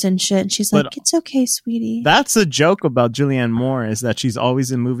nervous and shit. And she's like, it's okay, sweetie. That's a joke about Julianne Moore, is that she's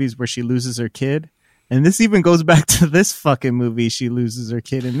always in movies where she loses her kid. And this even goes back to this fucking movie. She loses her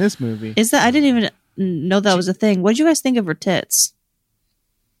kid in this movie. Is that? I didn't even know that was a thing. What did you guys think of her tits?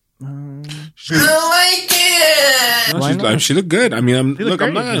 I like it. She looked good. I mean, I'm not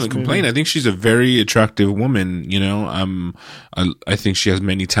going to complain. I think she's a very attractive woman. I think she has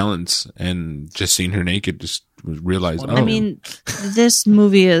many talents, and just seeing her naked just realized. I mean, this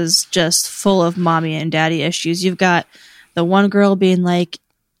movie is just full of mommy and daddy issues. You've got the one girl being like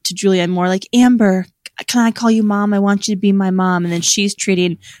to Julianne Moore, like, Amber, can I call you mom? I want you to be my mom. And then she's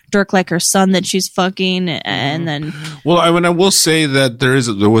treating Dirk like her son that she's fucking. And then, well, I will say that there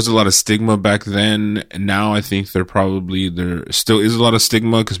was a lot of stigma back then, and now I think there still is a lot of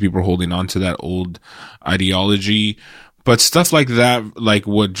stigma because people are holding on to that old ideology. But stuff like that, like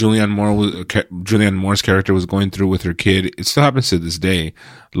what Julianne Moore's character was going through with her kid, it still happens to this day.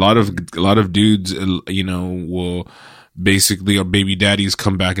 A lot of dudes, will basically, or baby daddies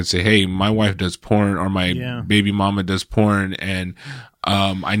come back and say, hey, my wife does porn, or my baby mama does porn, and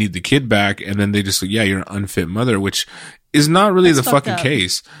I need the kid back. And then they just say, yeah, you're an unfit mother, which is not really the fucking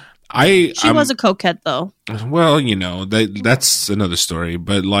case. She was a coquette, though. Well, that's another story.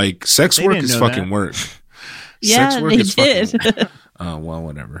 But like, sex work is fucking work. Yeah, sex work is did. Fucking work. Well,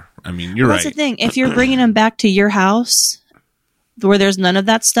 whatever. I mean, you're right. That's the thing. If you're bringing them back to your house where there's none of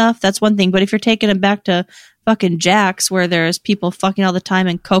that stuff, that's one thing. But if you're taking them back to fucking Jack's where there's people fucking all the time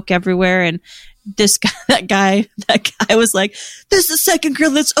and coke everywhere, and that guy was like, this is the second girl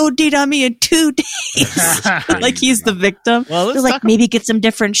that's OD'd on me in 2 days. Like he's the victim. Well, they're like, maybe get some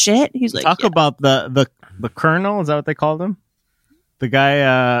different shit. He's like, talk about the colonel. Is that what they called him? The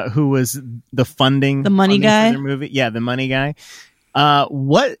guy who was the money guy. For their movie. Yeah, the money guy.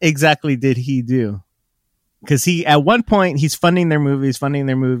 What exactly did he do? Because at one point he's funding their movies,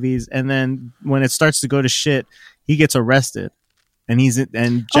 and then when it starts to go to shit, he gets arrested, and he's a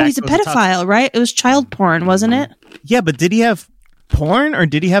pedophile, right? It was child porn, wasn't it? Yeah, but did he have porn, or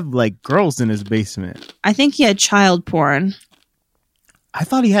did he have like girls in his basement? I think he had child porn. I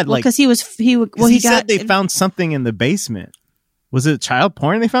thought he had because he said they found something in the basement. Was it child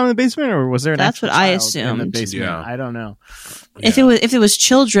porn they found in the basement, or was there? That's what I assumed. In the basement? Yeah. I don't know. If it was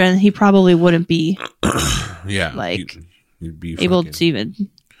children, he probably wouldn't be. Yeah, like he'd be able to even.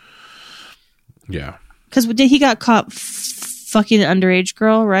 Yeah, because he got caught fucking an underage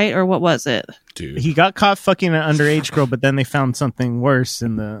girl, right? Or what was it? Dude, he got caught fucking an underage girl, but then they found something worse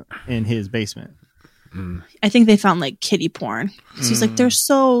in his basement. I think they found like kitty porn. He's like, they're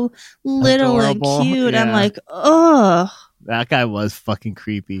so little adorable and cute. Yeah. I'm like, ugh. That guy was fucking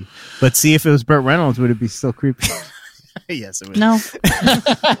creepy. But see, if it was Burt Reynolds, would it be still creepy? Yes, it would. No.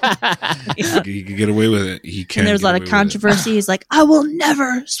 He can get away with it. He can. And there's a lot of controversy. He's like, I will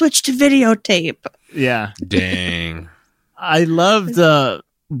never switch to videotape. Yeah. Dang. I loved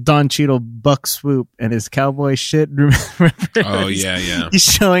Don Cheadle buck swoop and his cowboy shit. Remember? Oh, yeah. He's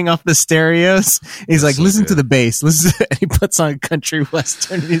showing off the stereos. He's like, listen to the bass. Listen, and he puts on country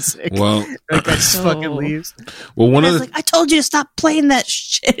western music. Well, that guy just fucking leaves. Well, I told you to stop playing that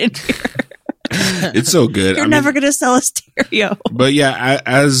shit in here. It's so good. You're never going to sell a stereo. But yeah,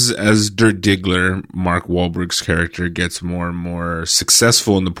 as Dirk Diggler, Mark Wahlberg's character, gets more and more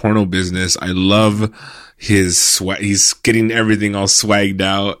successful in the porno business, I love his swag. He's getting everything all swagged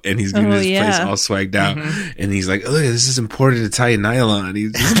out, and he's getting his place all swagged out. And he's like, "Oh, this is imported Italian nylon."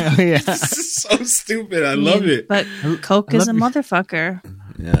 He's this is so stupid. I love it. But Coke is a motherfucker.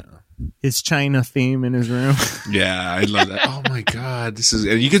 Yeah. His China theme in his room. Yeah, I love that. Oh my God.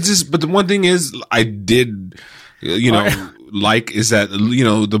 And you could but the one thing is, I did, is that,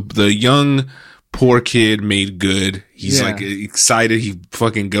 the young poor kid made good. He's like excited. He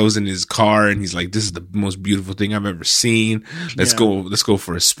fucking goes in his car and he's like, this is the most beautiful thing I've ever seen. Let's go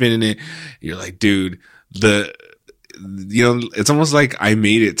for a spin in it. You're like, dude, it's almost like I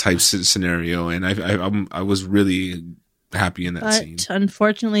made it type scenario. And I was really happy in that scene. But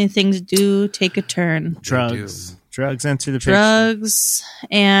unfortunately, things do take a turn. Drugs enter the picture. Drugs,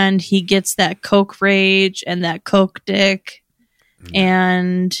 and he gets that Coke rage and that Coke dick,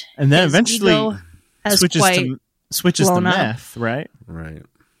 and then eventually switches to meth, right? Right.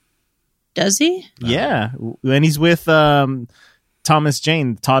 Does he? Yeah, and he's with Thomas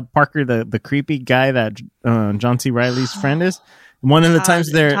Jane, Todd Parker, the creepy guy that John C. Reilly's friend is. One of the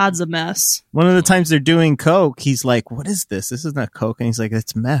times Todd's a mess. One of the times they're doing Coke, he's like, "What is this? This is not Coke." And he's like,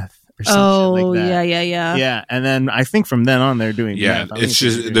 "It's meth." Or some shit like that. Yeah. Yeah, and then I think from then on they're doing meth. It's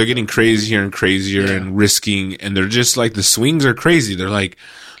just they're getting crazier and crazier and risking, and they're just like the swings are crazy. They're like,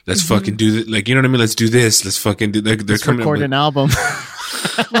 "Let's fucking do this." Like, you know what I mean? Let's do this. Let's fucking do. They're coming record an album.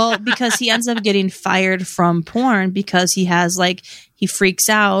 Well, because he ends up getting fired from porn because he freaks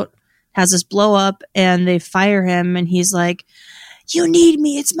out, has this blow up, and they fire him, and he's like, "You need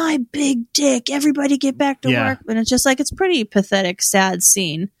me. It's my big dick. Everybody get back to work." And it's just like, it's pretty pathetic, sad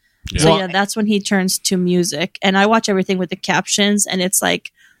scene. Yeah. So that's when he turns to music. And I watch everything with the captions, and it's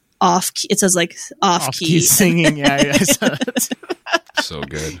like off key. It says like off key. He's singing. Yeah. So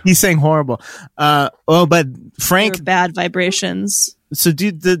good. He sang horrible. But Frank, bad vibrations. So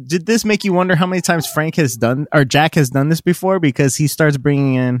did this make you wonder how many times Frank has done, or Jack has done this before? Because he starts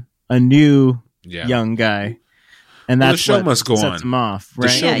bringing in a new young guy. And that's the show must go sets on. him off,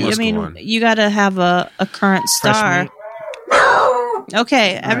 right? You got to have a current star.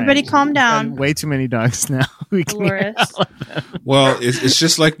 Okay, everybody calm down. Way too many dogs now. Well, it's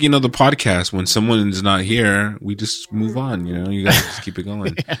just like, the podcast. When someone is not here, we just move on. You got to just keep it going.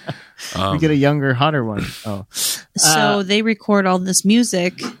 We get a younger, hotter one. Oh, so they record all this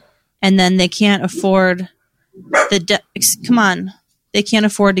music, and then they can't afford come on. They can't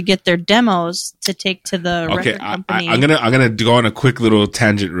afford to get their demos to take to the record company. I'm gonna go on a quick little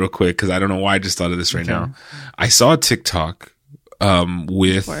tangent real quick because I don't know why I just thought of this right now. I saw a TikTok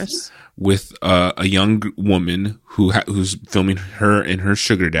with a young woman who's filming her and her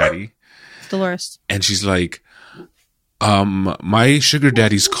sugar daddy, Dolores, and she's like, my sugar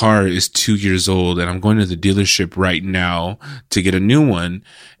daddy's car is 2 years old and I'm going to the dealership right now to get a new one.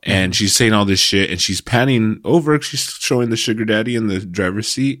 And she's saying all this shit and she's panning over. She's showing the sugar daddy in the driver's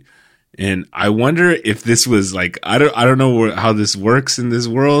seat. And I wonder if this was like, I don't know how this works in this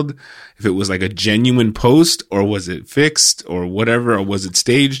world. If it was like a genuine post or was it fixed or whatever, or was it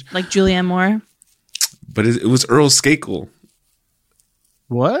staged? Like Julianne Moore? But it was Earl Skakel.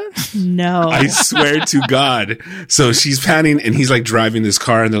 What? No. I swear to God. So she's panning and he's like driving this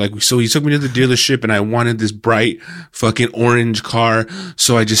car and they're like, so he took me to the dealership and I wanted this bright fucking orange car.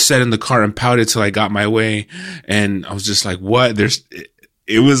 So I just sat in the car and pouted till I got my way. And I was just like, what?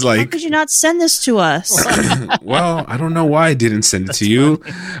 It was like, how could you not send this to us? Well, I don't know why I didn't send it to you,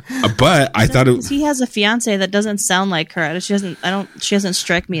 but I thought he has a fiance that doesn't sound like her. She doesn't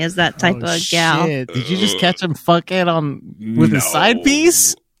strike me as that type of gal. Shit. Did you just catch him fucking with a side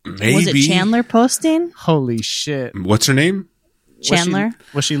piece? Maybe. Was it Chandler posting? Holy shit. What's her name? Chandler.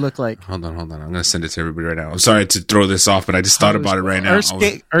 What's she look like? Hold on. I'm going to send it to everybody right now. I'm sorry to throw this off, but I just thought about it right now. What's his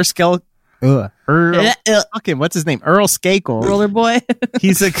name? Earl Skakel. Roller boy.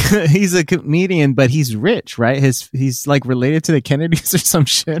 he's a comedian, but he's rich, right? He's like related to the Kennedys or some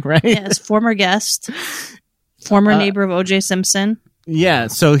shit, right? Yes, former guest, former neighbor of O.J. Simpson. Yeah,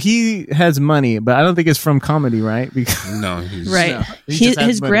 so he has money, but I don't think it's from comedy, right? No,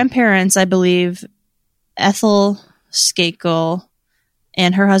 his grandparents, I believe, Ethel Skakel,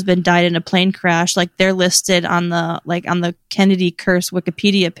 and her husband died in a plane crash. Like they're listed on the Kennedy curse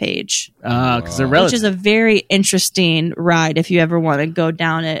Wikipedia page. Because they're relative. Which is a very interesting ride if you ever want to go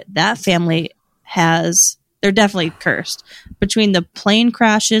down it. That family they're definitely cursed between the plane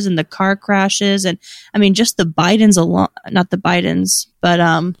crashes and the car crashes. And I mean, just the Bidens alone, not the Bidens, but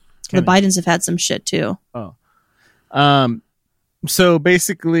the Bidens have had some shit too. Oh. So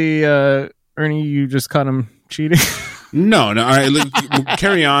basically, Ernie, you just caught him cheating? No. All right,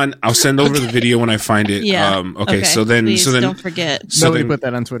 carry on. I'll send over the video when I find it. Yeah. Okay. So then, don't forget. Nobody put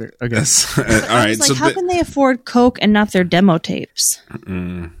that on Twitter. Okay. All right. So how can they afford coke and not their demo tapes?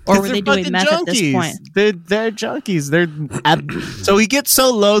 Or were they doing meth at this point? They're junkies. So he gets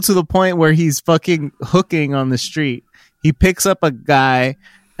so low to the point where he's fucking hooking on the street. He picks up a guy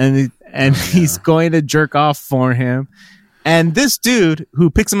and he's going to jerk off for him. And this dude who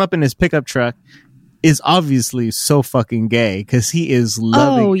picks him up in his pickup truck is obviously so fucking gay because he is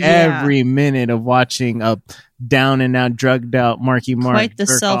loving every minute of watching a down and out, drugged out Marky Mark. Quite the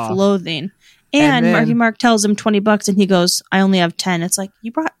self-loathing. And then, Marky Mark tells him $20 and he goes, I only have 10. It's like,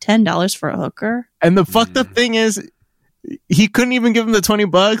 you brought $10 for a hooker? And the fucked up thing is, he couldn't even give him the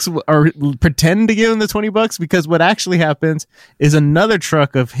 $20 or pretend to give him the $20 because what actually happens is another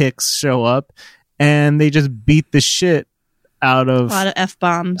truck of Hicks show up and they just beat the shit out of a lot of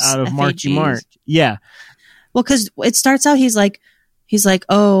F-bombs, out of FAGs. Marky Mark. Yeah. Well, because it starts out, he's like,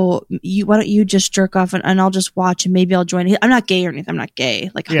 oh, why don't you just jerk off and I'll just watch and maybe I'll join. I'm not gay or anything. I'm not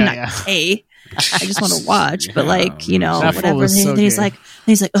gay. Like, I'm not gay. I just want to watch. But like, whatever. And he's like,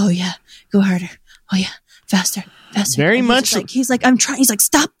 oh yeah, go harder. Oh yeah, faster. Very much. He's like, I'm trying. He's like,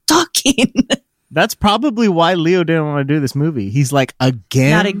 stop talking. That's probably why Leo didn't want to do this movie. He's like,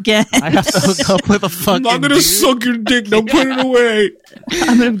 again? Not again. I have to hook up with a fucking I'm going to suck your dick. Don't put it away.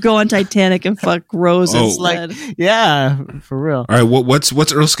 I'm going to go on Titanic and fuck Rose instead. Like, yeah, for real. All right, what's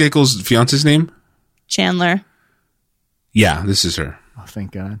Earl Skakel's fiance's name? Chandler. Yeah, this is her. Oh,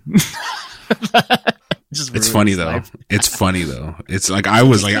 thank God. It's funny though. It's funny though. It's like I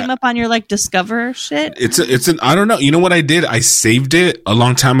was like came up on your like Discover shit. It's an I don't know. You know what I did? I saved it a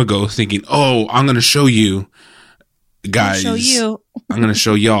long time ago, thinking, "Oh, I'm gonna show you guys. I'm gonna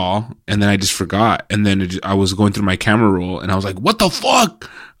show y'all," and then I just forgot. And then I was going through my camera roll, and I was like, "What the fuck?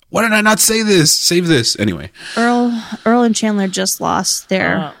 Why did I not say this? Save this." Anyway, Earl and Chandler just lost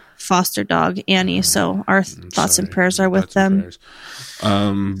their foster dog Annie, so our thoughts and prayers are with them.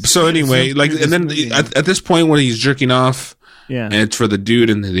 So anyway, like, and then at this point when he's jerking off, and it's for the dude,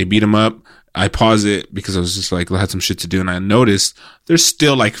 and they beat him up. I pause it because I was just like, I had some shit to do, and I noticed there's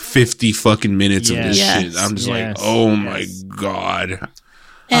still like 50 fucking minutes of this shit. I'm just like, oh my God.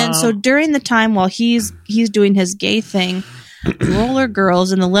 And so during the time while he's doing his gay thing, Roller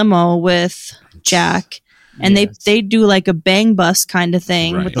Girl's in the limo with Jack. And they do like a bang bus kind of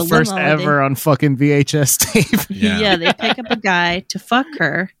thing with the first limo. Ever on fucking VHS tape. Yeah, they pick up a guy to fuck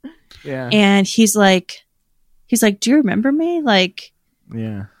her. Yeah. And he's like, do you remember me? Like,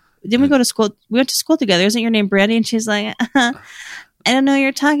 yeah. Didn't we go to school? We went to school together. Isn't your name Brandy? And she's like, I don't know what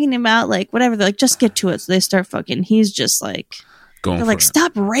you're talking about. Like, whatever. They're like, just get to it. So they start fucking. He's just like, going they're like,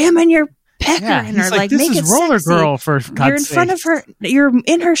 stop ramming your pecker in her. Like, this make is it Roller sexy. Girl for God's You're in front of her. You're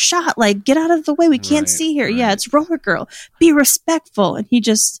in her shot. Like, get out of the way. We can't see her. Yeah, it's Roller Girl. Be respectful. And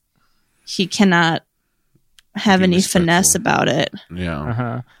he cannot have any finesse about it.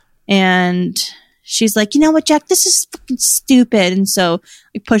 Yeah. And she's like, you know what, Jack? This is fucking stupid. And so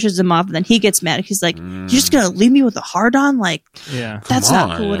he pushes him off, and then he gets mad. He's like, you're just gonna leave me with a hard on? Like, that's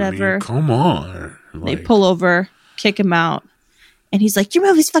not cool. Whatever. Come on. They pull over, kick him out. And he's like, your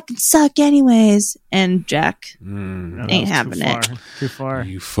movies fucking suck anyways. And Jack ain't having it. Too far.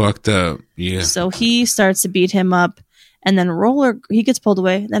 You fucked up. Yeah. So he starts to beat him up. And then he gets pulled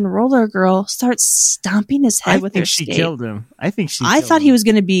away. Then Roller Girl starts stomping his head with her skate. She killed him. I thought he was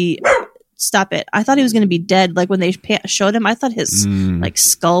going to be... Stop it. I thought he was going to be dead. Like when they showed him, I thought his like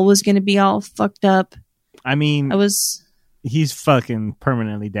skull was going to be all fucked up. I mean... He's fucking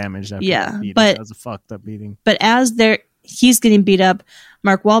permanently damaged after that beating. That was a fucked up beating. But as he's getting beat up,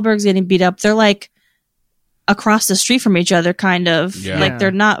 Mark Wahlberg's getting beat up, they're like across the street from each other, kind of. Yeah. Like they're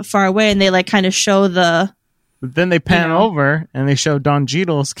not far away, and they like kind of show the... But then they pan over, and they show Don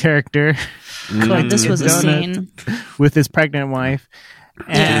Cheadle's character. Like this was a scene. With his pregnant wife.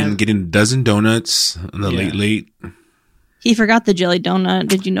 And getting a dozen donuts on the late. He forgot the jelly donut.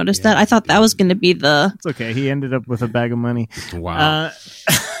 Did you notice that? I thought that was going to be the... It's okay. He ended up with a bag of money. Wow.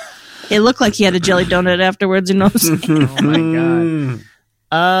 It looked like he had a jelly donut afterwards. You know what I'm saying?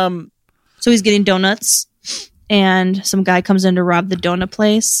 Oh, my God. So he's getting donuts, and some guy comes in to rob the donut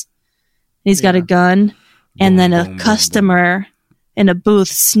place. And he's got a gun, and then a customer in a booth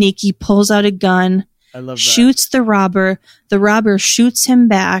sneaky pulls out a gun, I love that. Shoots the robber shoots him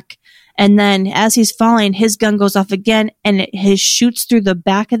back, and then as he's falling, his gun goes off again, and it shoots through the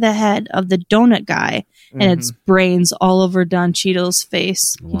back of the head of the donut guy, and it's brains all over Don Cheadle's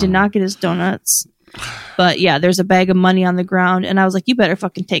face. Wow. He did not get his donuts. But yeah, there's a bag of money on the ground, and I was like, you better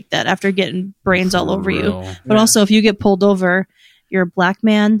fucking take that after getting brains all over you. But also, if you get pulled over, you're a black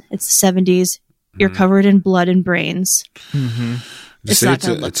man, it's the 70s, you're covered in blood and brains. It's not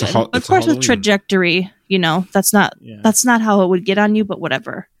going to look good. Of course, with trajectory, that's not how it would get on you, but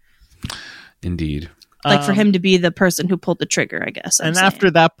whatever. Indeed. Like for him to be the person who pulled the trigger, I guess.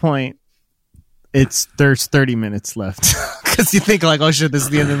 After that point, there's 30 minutes left. Because you think like, oh shit, this is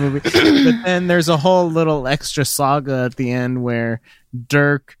the end of the movie. But then there's a whole little extra saga at the end where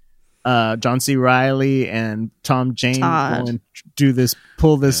Dirk, John C. Reilly, and Tom Jane go and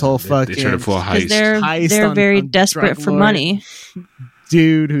pull this whole fucking... They try to pull a heist. They're very desperate for money.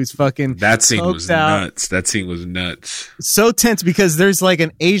 Dude who's fucking... That scene was nuts. That scene was nuts. So tense because there's like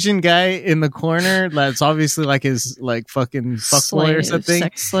an Asian guy in the corner that's obviously like his like fucking fuckboy or something.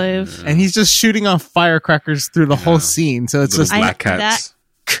 Sex slave. And he's just shooting off firecrackers through the whole scene. So it's just... Black cats.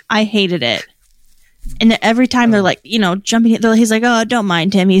 I hated it. And every time they're like, jumping, he's like, oh, don't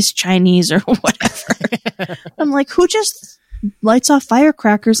mind him. He's Chinese or whatever. I'm like, who just lights off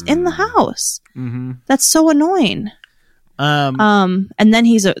firecrackers in the house? That's so annoying. And then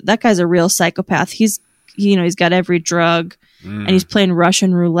that guy's a real psychopath. He's got every drug and he's playing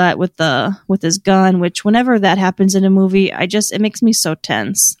Russian roulette with his gun, which whenever that happens in a movie, it makes me so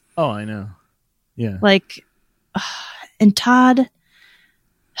tense. Oh, I know. Yeah. Like, and Todd.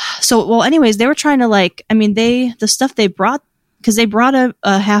 So, well, anyways, they were trying to the stuff they brought, because they brought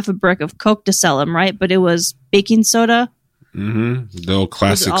a half a brick of Coke to sell him, right? But it was baking soda. The old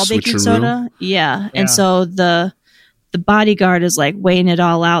classic all baking soda. Yeah. And so the bodyguard is like weighing it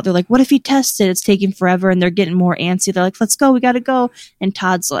all out. They're like, what if he tests it? It's taking forever. And they're getting more antsy. They're like, let's go. We got to go. And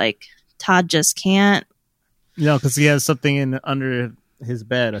Todd just can't. No, because he has something under his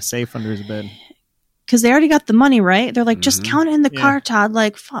bed, a safe under his bed. Because they already got the money, right? They're like, just count it in the car, Todd.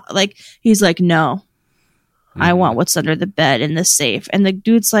 Like he's like, no, I want what's under the bed in the safe. And the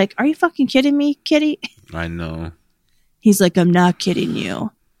dude's like, are you fucking kidding me, kitty? I know. He's like, I'm not kidding you.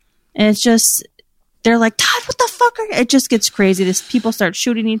 And it's just, they're like, Todd, what the fuck are you? It just gets crazy. People start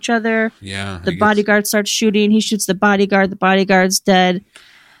shooting each other. Yeah. The bodyguard starts shooting. He shoots the bodyguard. The bodyguard's dead.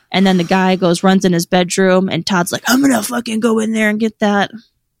 And then the guy runs in his bedroom, and Todd's like, I'm going to fucking go in there and get that.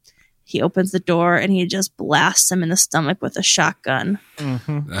 He opens the door and he just blasts him in the stomach with a shotgun.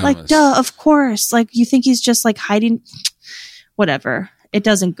 Duh, of course. Like, you think he's just like hiding? Whatever. It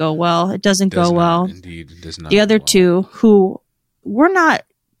doesn't go well. It doesn't go well. Indeed, it does not. The other two who were not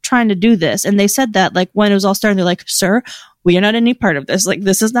trying to do this, and they said that like when it was all starting, they're like, sir, we are not any part of this. Like,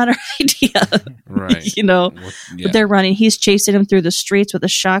 this is not our idea. Right. But they're running. He's chasing him through the streets with a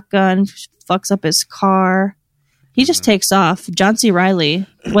shotgun, fucks up his car. He just takes off. John C. Reilly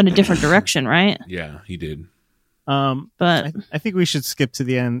went a different direction, right? Yeah, he did. But I think we should skip to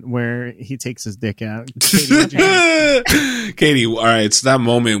the end where he takes his dick out. Katie, all right, it's that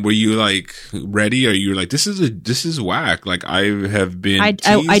moment where you like ready, or you're like, this is whack. Like, I have been. I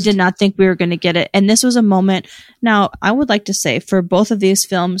did not think we were going to get it, and this was a moment. Now, I would like to say for both of these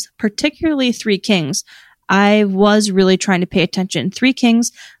films, particularly Three Kings, I was really trying to pay attention. Three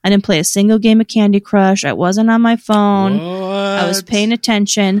Kings, I didn't play a single game of Candy Crush. I wasn't on my phone. What? I was paying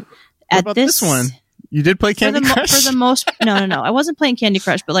attention. What about this one? You did play Candy Crush? For the most, no. I wasn't playing Candy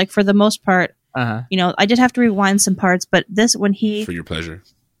Crush, but like for the most part, I did have to rewind some parts. But this, when for your pleasure,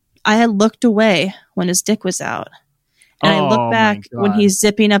 I had looked away when his dick was out, and I looked back when he's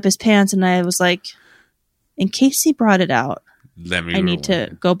zipping up his pants, and I was like, in case he brought it out, I need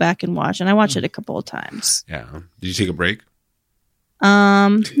to go back and watch. And I watched it a couple of times. Yeah. Did you take a break?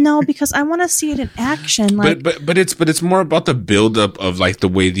 No, because I want to see it in action. Like, but it's more about the build up of like the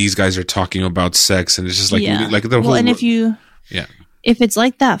way these guys are talking about sex, and it's just like like the whole. And if it's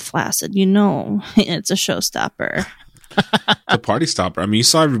like that flaccid, it's a showstopper. The party stopper. I mean, you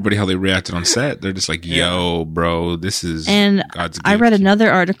saw everybody how they reacted on set. They're just like, "Yo, bro, this is." And God's gift. I read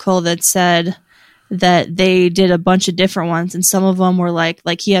another article that said that they did a bunch of different ones, and some of them were like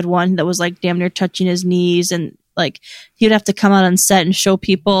he had one that was like damn near touching his knees, and like he would have to come out on set and show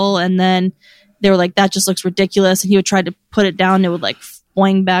people, and then they were like, that just looks ridiculous, and he would try to put it down and it would like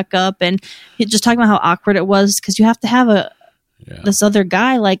boing back up, and he just talking about how awkward it was because you have to have this other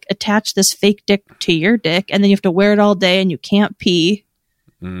guy like attach this fake dick to your dick, and then you have to wear it all day and you can't pee.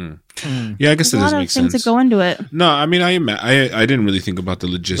 Yeah, I guess There's that does make sense. A lot of things that go into it. No, I mean, I didn't really think about the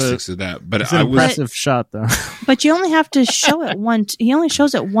logistics of that, but it's an impressive shot, though. But you only have to show it he only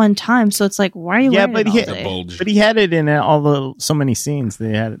shows it one time, so it's like, why are you wearing it all day? But he had it in so many scenes.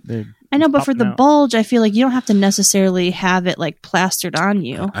 They had it. I know, but for the bulge, I feel like you don't have to necessarily have it like plastered on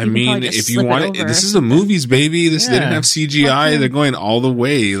you. I mean, if you want it, this is the movies, baby. They didn't have CGI. They're going all the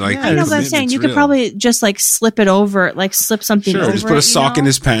way. Like, I know what I'm saying. You could probably just like slip it over, like slip something over. Just put a sock in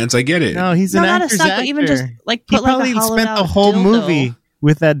his pants. I get it. No, he's an actor's not a sock, actor. But even just like put he probably like a spent the whole dildo. movie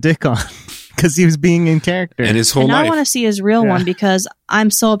with that dick on because he was being in character and his whole life. I want to see his real one because I'm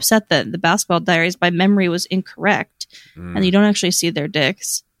so upset that the Basketball Diaries by memory was incorrect, and you don't actually see their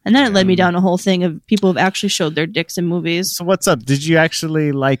dicks. And then it led me down a whole thing of people who've actually showed their dicks in movies. So what's up? Did you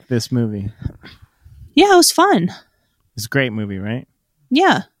actually like this movie? Yeah, it was fun. It's a great movie, right?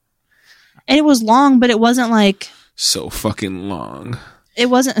 Yeah. And it was long, but it wasn't like... So fucking long.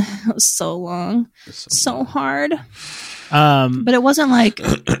 It wasn't... It was so long. So hard. But it wasn't like...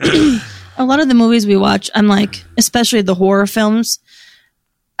 a lot of the movies we watch, I'm like... Especially the horror films,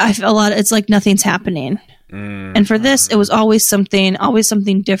 I feel it's like nothing's happening. And for this, it was always something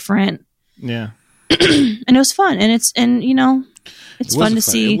different. Yeah. And it was fun. And it's fun to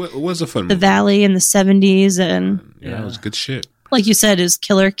see. It was a fun the movie. Valley in the 70s. And yeah, it was good shit. Like you said, is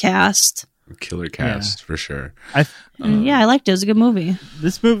killer cast. Killer cast, for sure. I liked it. It was a good movie.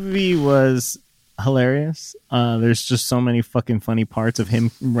 This movie was hilarious. There's just so many fucking funny parts of him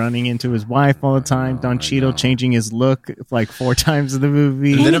running into his wife all the time. Don Cheadle changing his look like 4 times in the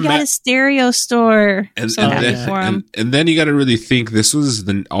movie. And he got a stereo store. And then you got to really think this was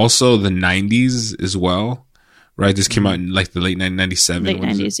also the 90s as well, right? This came out in like the late 97. Late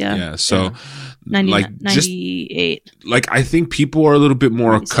 90s, yeah. Yeah, so... 98. I think people are a little bit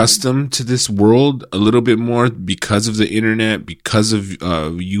more accustomed to this world a little bit more because of the internet, because of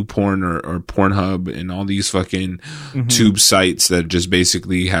YouPorn or Pornhub and all these fucking tube sites that just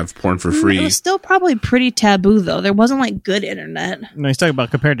basically have porn for free. It was still probably pretty taboo though. There wasn't like good internet. No, he's talking about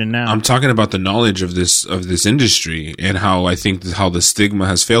compared to now. I'm talking about the knowledge of this industry and how I think how the stigma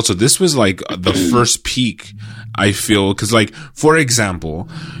has failed. So this was like the first peak, I feel, because like for example,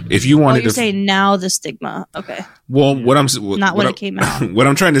 if you wanted to say now the stigma, okay. Well, when it came out. What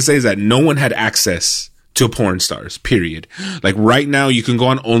I'm trying to say is that no one had access to porn stars, period. Like right now you can go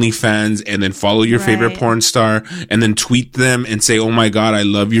on OnlyFans and then follow your favorite porn star and then tweet them and say, oh my God, I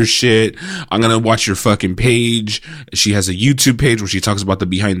love your shit. I'm going to watch your fucking page. She has a YouTube page where she talks about the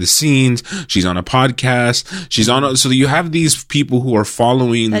behind the scenes. She's on a podcast. So you have these people who are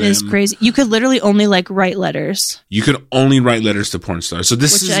following them. That is crazy. You could literally only like write letters. You could only write letters to porn stars. So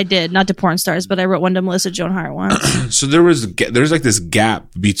which I did, not to porn stars, but I wrote one to Melissa Joan Hart once. So there's like this gap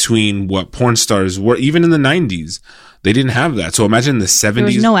between what porn stars were, even in the 90s, they didn't have that. So imagine the 70s. There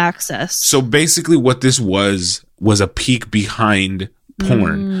was no access. So basically what this was a peek behind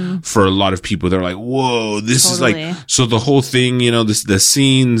porn for a lot of people. They're like, whoa, this is like, so the whole thing, the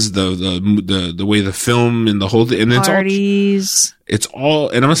scenes, the way the film and the whole thing, and parties. It's all,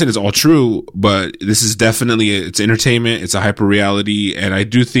 and I'm not saying it's all true, but this is definitely, it's entertainment. It's a hyper reality. And I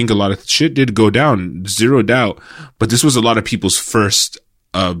do think a lot of shit did go down, zero doubt, but this was a lot of people's first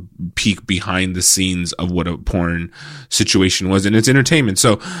peek behind the scenes of what a porn situation was, and it's entertainment.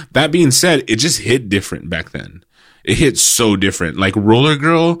 So that being said, it just hit different back then. It hit so different. Like Roller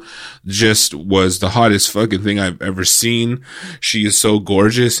Girl just was the hottest fucking thing I've ever seen. She is so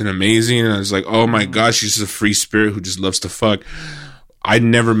gorgeous and amazing. And I was like, oh my gosh, she's just a free spirit who just loves to fuck. I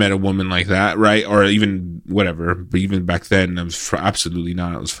never met a woman like that, right? Or even whatever. But even back then, I was absolutely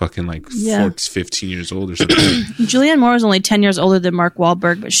not. I was fucking like 15 years old or something. Julianne Moore was only 10 years older than Mark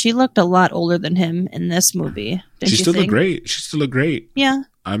Wahlberg, but she looked a lot older than him in this movie. She still looked great. She still looked great. Yeah.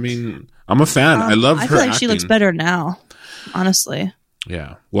 I mean, I'm a fan. I love her. I feel like acting. She looks better now, honestly.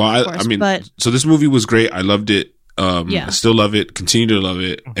 Yeah. Well, so this movie was great. I loved it. I still love it. Continue to love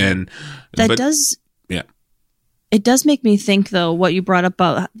it. And it does make me think, though, what you brought up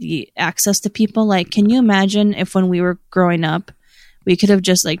about the access to people. Like, can you imagine if when we were growing up, we could have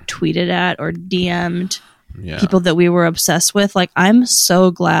just like tweeted at or DM'd people that we were obsessed with? Like, I'm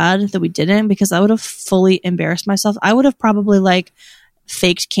so glad that we didn't, because I would have fully embarrassed myself. I would have probably like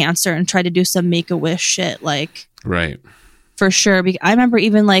faked cancer and tried to do some Make-A-Wish shit. Like, right. For sure. I remember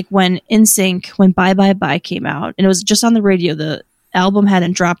even like when NSYNC, when Bye Bye Bye came out, and it was just on the radio, the album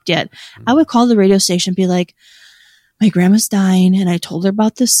hadn't dropped yet. I would call the radio station and be like, my grandma's dying and I told her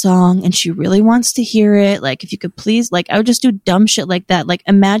about this song and she really wants to hear it. Like, if you could please, like, I would just do dumb shit like that. Like,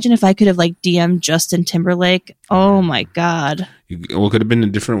 imagine if I could have like DM'd Justin Timberlake. Oh my God. Well, it could have been a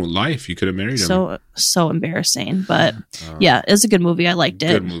different life. You could have married him. So embarrassing. But yeah, it's a good movie. I liked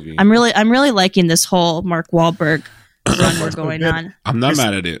it. Good movie. I'm really liking this whole Mark Wahlberg run we're going on. I'm not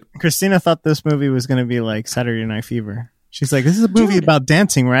mad at it. Christina thought this movie was going to be like Saturday Night Fever. She's like, this is a movie about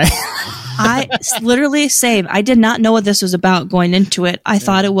dancing, right? I literally same. I did not know what this was about going into it. I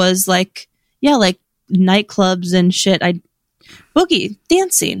thought it was like nightclubs and shit. Boogie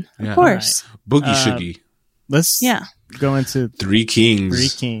dancing, of course. Right. Boogie Shoogie. Let's go into Three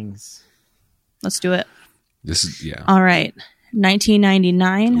Kings. Let's do it. This is All right.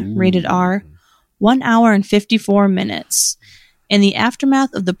 1999, rated R, 1 hour and 54 minutes. In the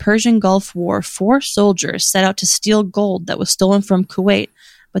aftermath of the Persian Gulf War, 4 soldiers set out to steal gold that was stolen from Kuwait,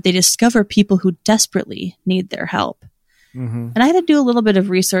 but they discover people who desperately need their help. Mm-hmm. And I had to do a little bit of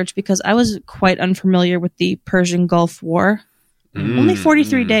research because I was quite unfamiliar with the Persian Gulf War. Only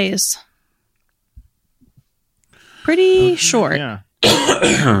 43 days. Pretty short. Yeah.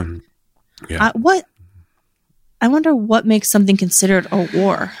 Yeah. I wonder what makes something considered a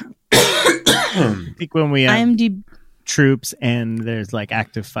war. I think when we have IMDb troops and there's like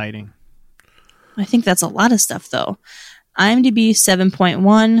active fighting. I think that's a lot of stuff, though. IMDb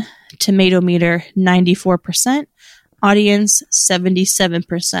 7.1, tomato meter 94%, audience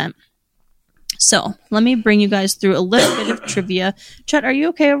 77%. So let me bring you guys through a little bit of trivia. Chet, are you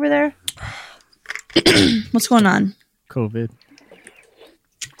okay over there? What's going on? COVID.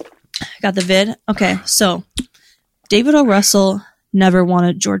 Got the vid? Okay, so David O. Russell never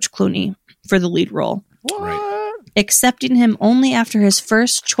wanted George Clooney for the lead role. Right. Accepting him only after his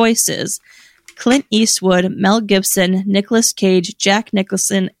first choices, Clint Eastwood, Mel Gibson, Nicolas Cage, Jack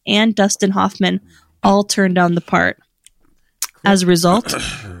Nicholson, and Dustin Hoffman all turned down the part. As a result,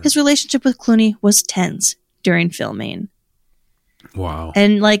 his relationship with Clooney was tense during filming. Wow.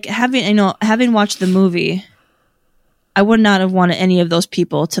 And like having watched the movie, I would not have wanted any of those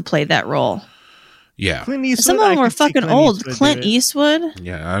people to play that role. Yeah. Clint Eastwood, some of them were fucking old. Clint Eastwood?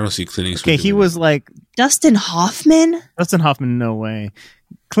 Yeah, I don't see Clint Eastwood. Okay, he was like Dustin Hoffman? Dustin Hoffman, no way.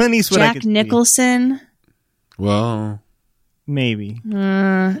 Clint Eastwood, Jack Nicholson? Well, maybe.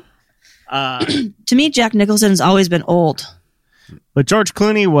 To me, Jack Nicholson's always been old. But George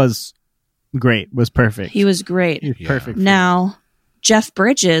Clooney was great, was perfect. He was great. He was perfect. Now, Jeff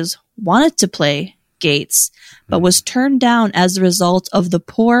Bridges wanted to play Gates, but was turned down as a result of the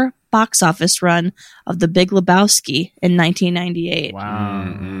poor box office run of The Big Lebowski in 1998.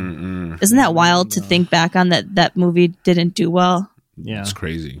 Wow. Isn't that wild to think back on that movie didn't do well? Yeah. it's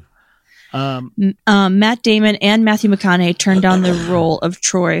crazy. Matt Damon and Matthew McConaughey turned down the role of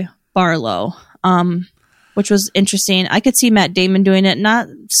Troy Barlow, which was interesting. I could see Matt Damon doing it, not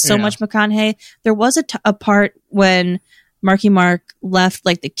so much McConaughey. There was a part when Marky Mark left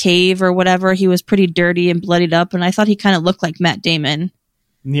like the cave or whatever. He was pretty dirty and bloodied up, and I thought he kind of looked like Matt Damon.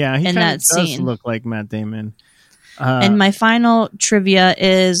 Yeah, he in kind of that does scene. look like Matt Damon. And my final trivia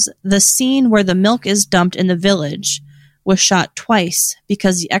is the scene where the milk is dumped in the village was shot twice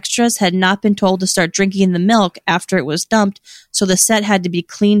because the extras had not been told to start drinking the milk after it was dumped, so the set had to be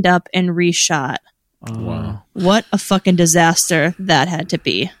cleaned up and reshot. Wow. What a fucking disaster that had to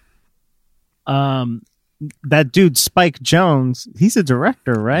be. That dude Spike Jonze, he's a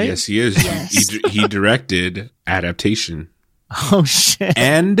director, right? Yes, he is. Yes. He directed Adaptation Oh shit.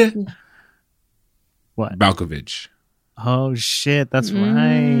 and What? Malkovich. Oh shit, that's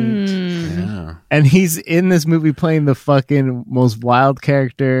right. Yeah. And he's in this movie playing the fucking most wild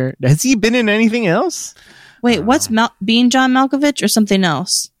character. Has he been in anything else? Wait, what's Being John Malkovich or something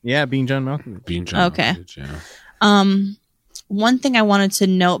else? Yeah, being John Malkovich. Being John Okay. Malkovich, yeah. One thing I wanted to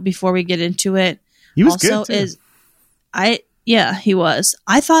note before we get into it He was also good too. is he was.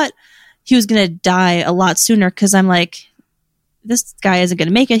 I thought he was going to die a lot sooner because I'm like, this guy isn't going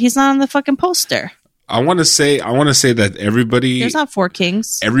to make it. He's not on the fucking poster. I want to say that everybody There's not 4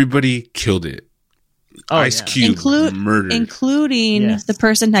 kings. everybody killed it. Oh, Ice yeah. Cube murdered. Including Yes. the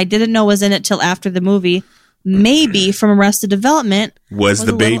person I didn't know was in it till after the movie. Maybe from Arrested Development. was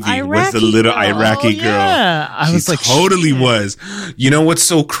the a little baby, was the Iraqi little girl. Iraqi girl. Yeah, I was She like, totally shit. was. You know what's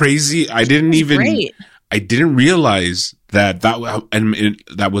so crazy? I didn't Great. I didn't realize that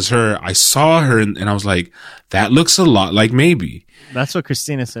was her. I saw her and I was like, that looks a lot like Maybe. That's what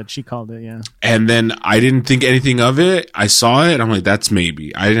Christina said. She called it, yeah. And then I didn't think anything of it. I saw it and I'm like, that's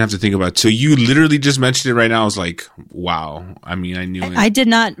Maybe. I didn't have to think about it. So you literally just mentioned it right now. I was like, wow. I mean, I knew it. I did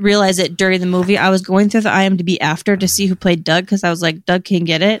not realize it during the movie. I was going through the IMDb after to see who played Doug because I was like, Doug can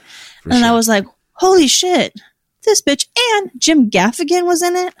get it. For And I sure. was like, holy shit. this bitch. And Jim Gaffigan was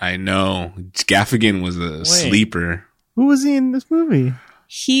in it. I know. Gaffigan was a sleeper. Who was he in this movie?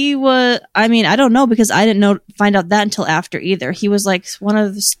 He was, I mean, I don't know because I didn't find out that until after either. He was like one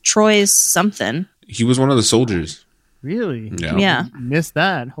of Troy's something. He was one of the soldiers. Really? Yeah. Missed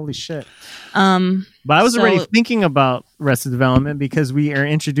that. Holy shit. But I was already thinking about Arrested Development because we are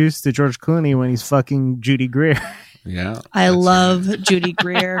introduced to George Clooney when he's fucking Judy Greer. Yeah. I love Judy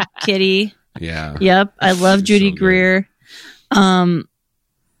Greer. Kitty. Yeah. Yep. I love Judy Greer.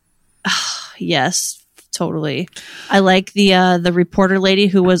 Yes. Totally. I like the reporter lady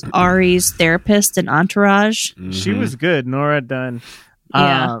who was Ari's therapist in Entourage. Mm-hmm. She was good. Nora Dunn.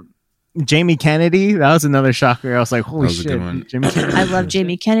 Yeah. Jamie Kennedy. That was another shocker. I was like, holy shit. Jamie Kennedy. I love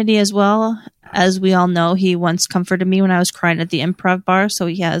Jamie Kennedy as well. As we all know, he once comforted me when I was crying at the Improv bar. So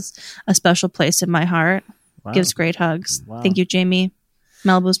he has a special place in my heart. Wow. Gives great hugs. Wow. Thank you, Jamie.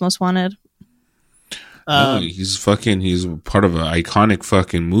 Malibu's Most Wanted. He's part of an iconic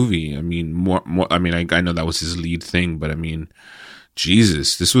fucking movie. I mean, I know that was his lead thing, but I mean,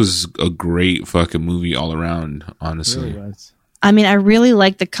 Jesus, this was a great fucking movie all around, honestly. It really was. I mean, I really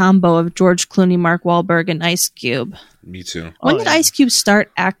like the combo of George Clooney, Mark Wahlberg, and Ice Cube. Me too. When did Ice Cube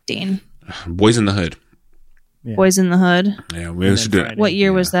start acting? Boys in the Hood. Yeah. Boys in the Hood. Yeah, we should do it. What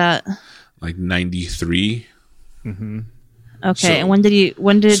year was that? Like 93. Mm-hmm. Okay, so, and when did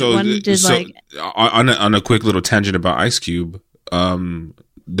on a quick little tangent about Ice Cube,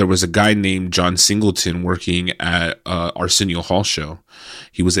 there was a guy named John Singleton working at Arsenio Hall show.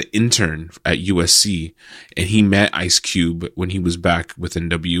 He was an intern at USC, and he met Ice Cube when he was back with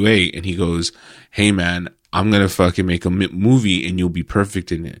NWA, and he goes, "Hey man, I'm gonna fucking make a movie, and you'll be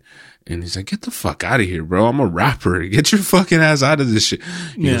perfect in it." And he's like, "Get the fuck out of here, bro. I'm a rapper. Get your fucking ass out of this shit."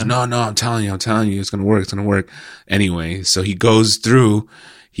 He goes, No, I'm telling you, it's gonna work. Anyway, so he goes through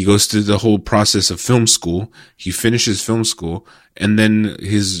the whole process of film school. He finishes film school, and then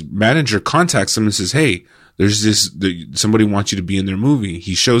his manager contacts him and says, "Hey, there's somebody wants you to be in their movie."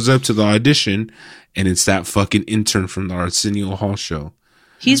 He shows up to the audition, and it's that fucking intern from the Arsenio Hall show.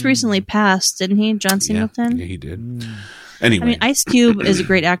 He's recently passed, didn't he, John Singleton? Yeah, he did. Anyway. I mean, Ice Cube is a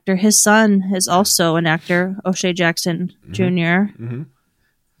great actor. His son is also an actor, O'Shea Jackson Jr. Mm-hmm.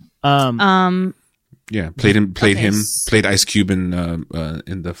 Yeah, played Ice Cube in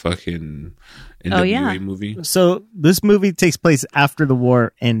the fucking NWA movie. So this movie takes place after the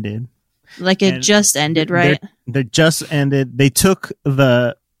war ended. Like it just ended, right? They just ended. They took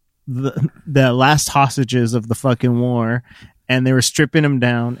the last hostages of the fucking war, and they were stripping them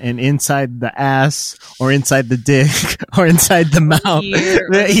down, and inside the ass or inside the dick or inside the mouth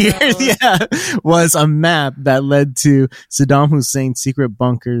was a map that led to Saddam Hussein's secret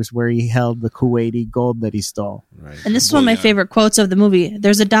bunkers where he held the Kuwaiti gold that he stole. Right. And this is one of my favorite quotes of the movie.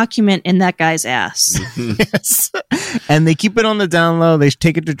 There's a document in that guy's ass. Yes. And they keep it on the down low. They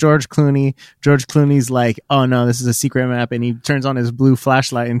take it to George Clooney. George Clooney's like, "Oh no, this is a secret map." And he turns on his blue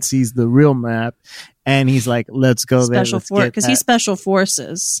flashlight and sees the real map. And he's like, "Let's go there." Because he's special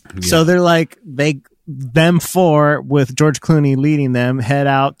forces. Yeah. So they're like, them four with George Clooney leading them head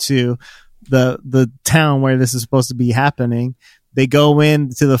out to the town where this is supposed to be happening. They go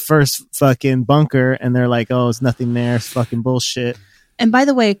into the first fucking bunker and they're like, "Oh, it's nothing there. It's fucking bullshit." And by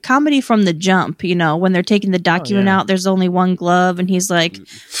the way, comedy from the jump, when they're taking the document out, there's only one glove, and he's like,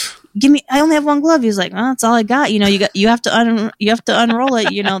 I only have one glove. He's like, "Oh, that's all I got." You have to unroll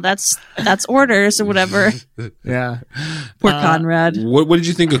it. That's orders or whatever. Yeah. Poor Conrad. What did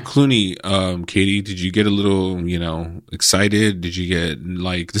you think of Clooney, Katie? Did you get a little, excited? Did you get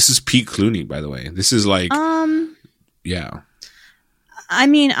this is peak Clooney, by the way. This is yeah. I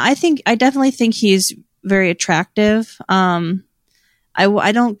mean, I definitely think he's very attractive.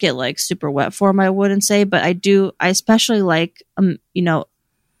 I don't get super wet for him, I wouldn't say, but I especially like,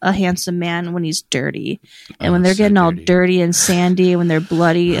 a handsome man when he's dirty, and when they're getting all dirty and sandy, when they're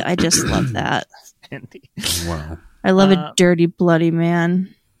bloody, I just love that. Wow. I love a dirty, bloody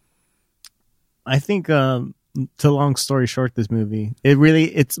man. I think, to long story short, this movie,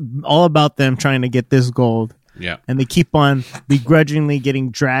 it's all about them trying to get this gold. Yeah. And they keep on begrudgingly getting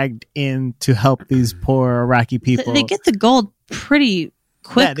dragged in to help these poor Iraqi people. They get the gold pretty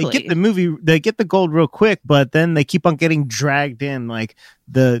quickly. Yeah, they get the gold real quick, but then they keep on getting dragged in.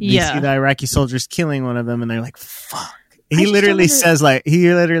 They see the Iraqi soldiers killing one of them, and they're like, "Fuck." He literally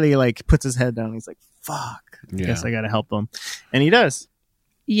puts his head down. He's like, "Fuck." Yeah. I guess I gotta help him. And he does.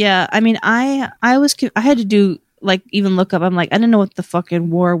 Yeah. I mean, I had to do even look up. I'm like, I didn't know what the fucking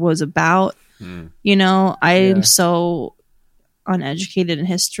war was about. I'm so uneducated in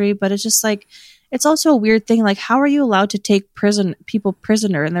history, but it's just it's also a weird thing. How are you allowed to take people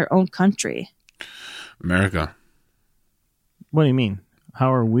prisoner in their own country? America. What do you mean?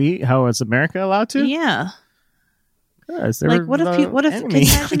 How is America allowed to? Yeah. Like, what if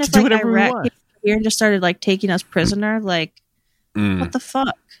imagine if like Iraq came here and just started like taking us prisoner? Like, what the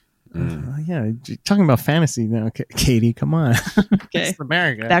fuck? Yeah, you're talking about fantasy now, Katie. Come on. Okay. It's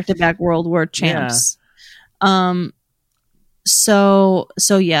America. Back-to-back World War champs. Yeah. So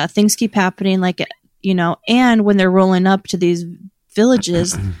yeah, things keep happening, like, you know, and when they're rolling up to these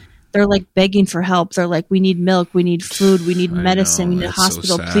villages, they're like begging for help. They're like, we need milk, we need food, we need medicine, we need a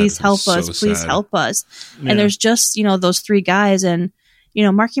hospital. So please help us. Please help us. Yeah. And there's just, you know, those three guys, and, you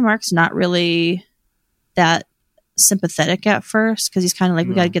know, Marky Mark's not really that sympathetic at first because he's kind of like,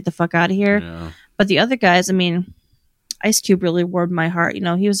 we got to get the fuck out of here. Yeah. But the other guys, I mean, Ice Cube really warmed my heart. You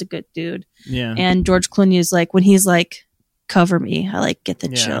know, he was a good dude. Yeah. And George Clooney is like, when he's like, cover me, I like get the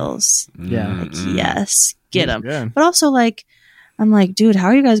chills. Yeah. Like, yes, get him. Good. But also, like, I'm like, dude, how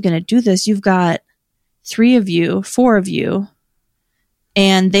are you guys going to do this? You've got 4 of you,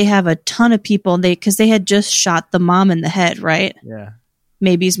 and they have a ton of people. Because they had just shot the mom in the head, right? Yeah.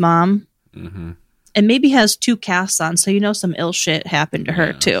 Maybe's mom. Mm-hmm. And Maybe has 2 casts on, so you know some ill shit happened to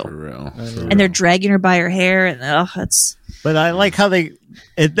her too. For real. And they're dragging her by her hair, and it's. But I like how they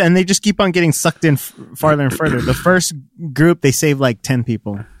just keep on getting sucked in farther and further. The first group, they save like 10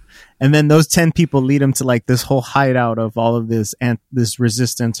 people. And then those 10 people lead them to like this whole hideout of all of this this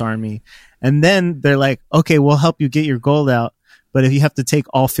resistance army. And then they're like, okay, we'll help you get your gold out. But if you have to take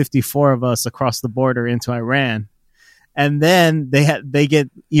all 54 of us across the border into Iran. And then they get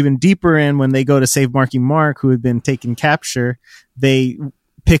even deeper in when they go to save Marky Mark, who had been taken capture. They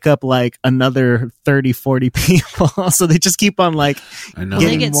pick up like another 30, 40 people. So they just keep on like, I know.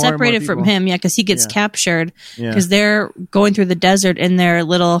 They get separated from him. Yeah. Cause he gets captured because they're going through the desert in their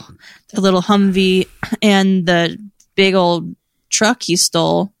little Humvee and the big old truck he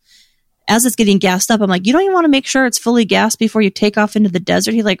stole. As it's getting gassed up, I'm like, you don't even want to make sure it's fully gassed before you take off into the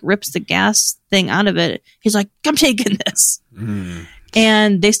desert. He like rips the gas thing out of it. He's like, I'm taking this.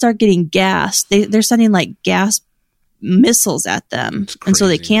 And they start getting gassed. They're sending like gas missiles at them, and so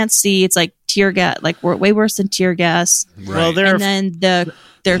they can't see. It's like tear gas, like way worse than tear gas. Right. Well, and then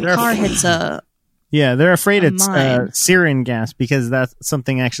their car hits a. Yeah, they're afraid it's sarin gas because that's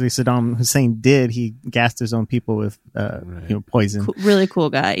something actually Saddam Hussein did. He gassed his own people with poison. Really cool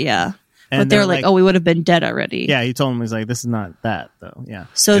guy, yeah. And but they're like, oh, we would have been dead already. Yeah, he told him, he's like, this is not that though. Yeah.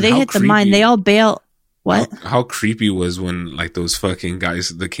 So and they hit the mine. They all bail. What? How creepy was when like those fucking guys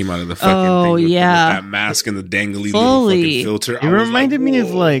that came out of the fucking thing with that mask and the dangly little fucking filter. It reminded me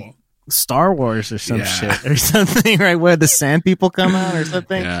of like Star Wars or some shit or something, right? Where the sand people come out or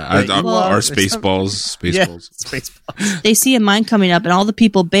something. Yeah, or Spaceballs. Spaceballs. They see a mine coming up and all the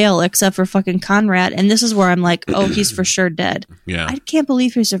people bail except for fucking Conrad. And this is where I'm like, oh, he's for sure dead. Yeah. I can't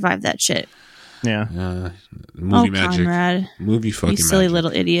believe he survived that shit. Yeah. Movie magic. Conrad. Movie fucking you silly magic.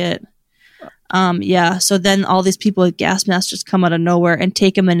 Little idiot. Yeah. So then all these people with gas masks just come out of nowhere and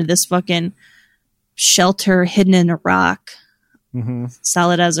take him into this fucking shelter hidden in a rock. Mm-hmm.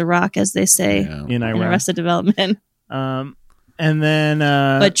 Solid as a rock, as they say in Arrested Development. And then,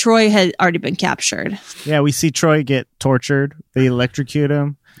 but Troy had already been captured. Yeah, we see Troy get tortured. They electrocute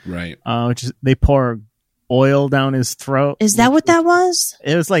him. Right. They pour oil down his throat. Is that what that was?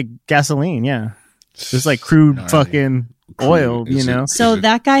 It was like gasoline. Yeah, it was like crude fucking oil, you know. So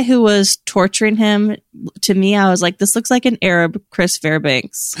that guy who was torturing him, to me, I was like, this looks like an Arab Chris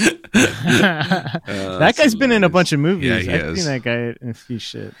Fairbanks. That guy's been in a bunch of movies. Yeah, I've seen that guy in a few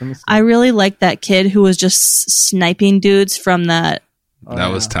shit. I really like that kid who was just sniping dudes from that.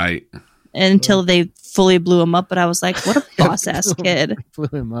 That was tight. Until they fully blew him up, but I was like, what a boss ass kid. Blew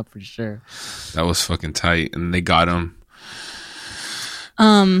him up for sure. That was fucking tight, and they got him.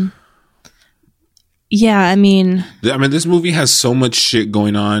 Yeah, I mean, this movie has so much shit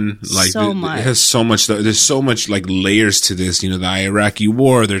going on. Like, so much. It has so much. There's so much like layers to this. You know, the Iraqi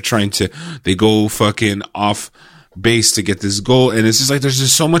war. They go fucking off base to get this goal, and it's just like there's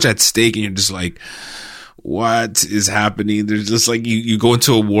just so much at stake, and you're just like, what is happening? There's just like you go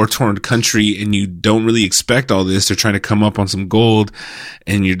into a war-torn country and you don't really expect all this. They're trying to come up on some gold,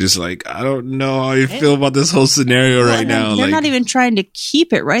 and you're just like, I don't know how you feel about this whole scenario right now. They're not even trying to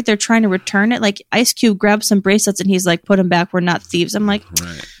keep it, right? They're trying to return it. Like Ice Cube grabs some bracelets and he's like, put them back. We're not thieves. I'm like,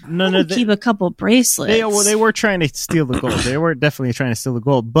 no, keep a couple bracelets. They were trying to steal the gold. They were definitely trying to steal the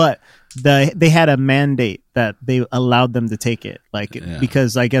gold, but they had a mandate that they allowed them to take it,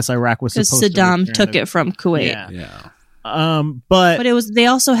 because I guess Iraq was supposed Saddam to took it from Kuwait. Yeah. But it was, they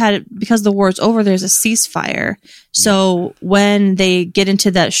also had it because the war's over. There's a ceasefire. So when they get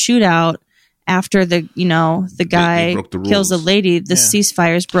into that shootout after the guy kills the lady, the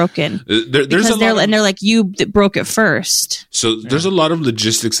ceasefire is broken. They're like, you broke it first. So there's a lot of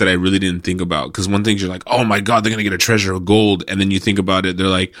logistics that I really didn't think about, because one thing you're like, oh my god, they're gonna get a treasure of gold, and then you think about it, they're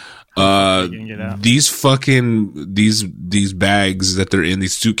like, these bags that they're in,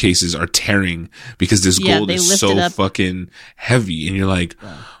 these suitcases are tearing because this gold is so fucking heavy, and you're like,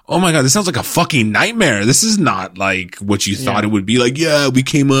 oh my god, this sounds like a fucking nightmare. This is not like what you thought it would be. Like, we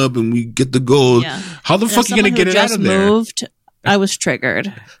came up and we get the gold. How the fuck are you gonna get it out of there? I was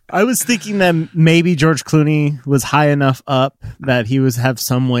triggered. I was thinking that maybe George Clooney was high enough up that he was have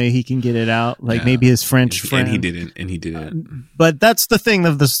some way he can get it out. Like maybe his French friend. And he didn't. But that's the thing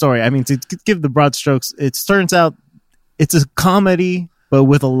of the story. I mean, to give the broad strokes, it turns out it's a comedy, but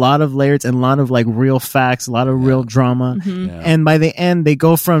with a lot of layers and a lot of like real facts, a lot of real drama. Mm-hmm. Yeah. And by the end, they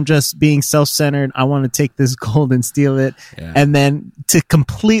go from just being self-centered, I want to take this gold and steal it, and then to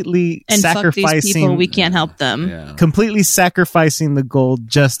completely sacrificing. Fuck these people, we can't help them. Yeah. Completely sacrificing the gold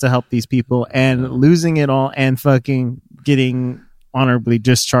just to help these people and losing it all and fucking getting honorably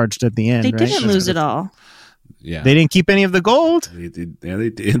discharged at the end. They didn't lose it all. Yeah, they didn't keep any of the gold. They did. There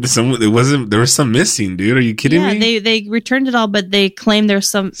was some missing, dude. Are you kidding me? They returned it all, but they claimed there's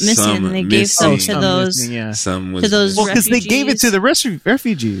some missing, and they gave some to those. To those because they gave it to the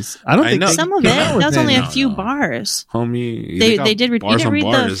refugees. I don't think some of it. That was only a few bars, homie. They did. You didn't read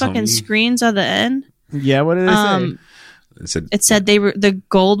the fucking screens at the end. Yeah, what did they say? It said the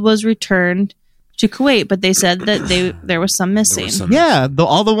gold was returned to Kuwait, but they said that there was some missing.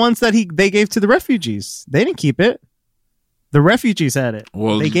 All the ones that they gave to the refugees. They didn't keep it. The refugees had it.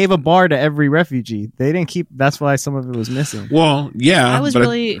 Well, they gave a bar to every refugee. They didn't keep. That's why some of it was missing. Well, yeah, I was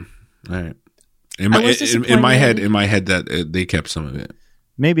really. All right. In my head, that they kept some of it.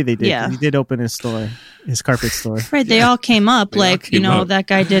 Maybe they did. Yeah. He did open his carpet store. Right. They all came up. That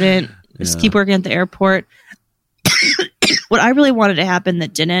guy didn't just keep working at the airport. What I really wanted to happen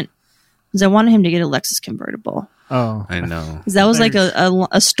that didn't. Because I wanted him to get a Lexus convertible. Oh, I know. Because that was like a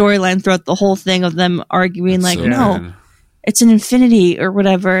storyline throughout the whole thing of them arguing, no, it's an Infinity or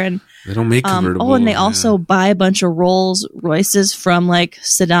whatever. And they don't make convertibles. And they also buy a bunch of Rolls Royces from like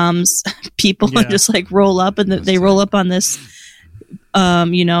Saddam's people and just like roll up, and they roll up on this,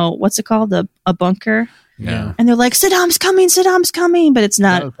 what's it called, a bunker. Yeah. And they're like, Saddam's coming, but it's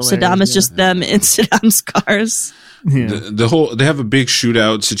not Saddam. It's just them in Saddam's cars. Yeah. They have a big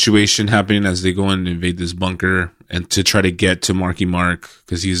shootout situation happening as they go and invade this bunker and to try to get to Marky Mark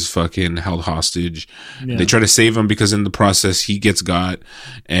because he's fucking held hostage. Yeah. They try to save him because in the process he gets got,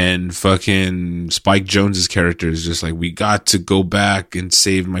 and fucking Spike Jonze's character is just like, we got to go back and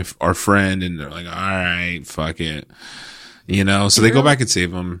save our friend, and they're like, all right, fuck it. So they go back and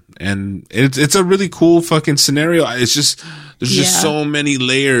save him, and it's a really cool fucking scenario. It's just there's just so many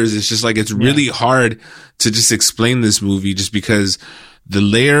layers. It's just like it's really hard to just explain this movie, just because the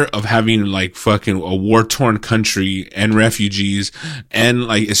layer of having like fucking a war torn country and refugees, and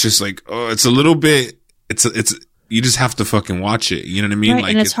like it's just like it's a little bit. It's you just have to fucking watch it. You know what I mean? Right,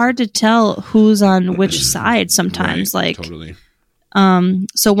 like, and it's hard to tell who's on which side sometimes. Right, like totally.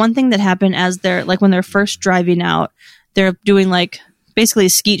 So one thing that happened as they're like when they're first driving out. They're doing like basically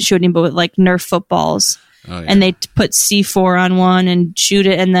skeet shooting, but with like Nerf footballs. And they put C4 on one and shoot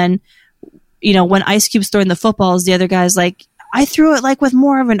it. And then, when Ice Cube's throwing the footballs, the other guy's like, I threw it like with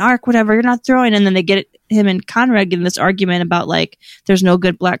more of an arc, whatever. You're not throwing. And then they get him and Conrad get in this argument about like, there's no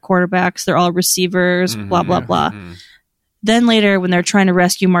good black quarterbacks. They're all receivers, blah, blah, blah. Mm-hmm. Then later when they're trying to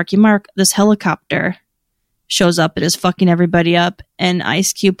rescue Marky Mark, this helicopter shows up and is fucking everybody up. And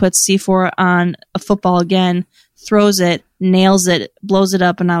Ice Cube puts C4 on a football again, throws it, nails it, blows it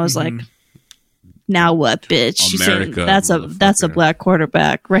up, and I was like, now what, bitch? America, that's a black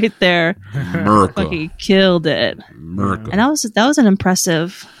quarterback right there. America. Fucking killed it. America. And that was an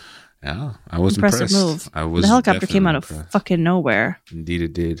impressive I was impressed. Move. I was the helicopter came out of fucking nowhere. Indeed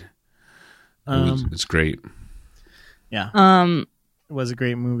it did. It's great. Yeah. It was a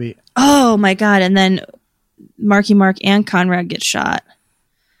great movie. Oh my god, and then Marky Mark and Conrad get shot.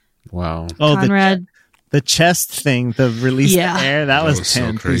 Wow. Oh, Conrad the chest thing, the release the air, that was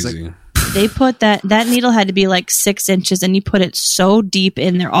so crazy. Like, they put that needle had to be like 6 inches, and you put it so deep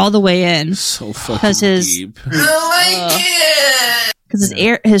in there, all the way in. So fucking deep. Because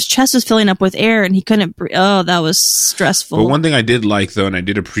his chest was filling up with air, and he couldn't breathe. Oh, that was stressful. But one thing I did like, though, and I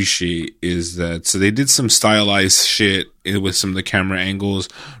did appreciate, is that so they did some stylized shit with some of the camera angles,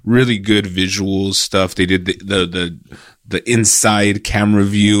 really good visuals stuff. They did the the inside camera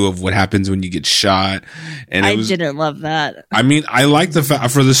view of what happens when you get shot. And I didn't love that. I mean, I like the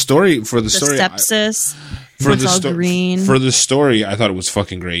fact for the story. The sepsis. For the story, I thought it was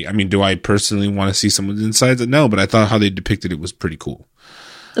fucking great. I mean, do I personally want to see someone's insides? No, but I thought how they depicted it was pretty cool.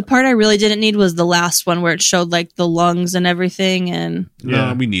 The part I really didn't need was the last one where it showed like the lungs and everything. And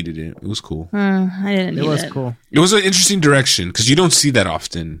no, we needed it. It was cool. I didn't need it. It was cool. It was an interesting direction because you don't see that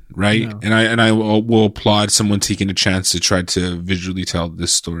often, right? No. And I will applaud someone taking a chance to try to visually tell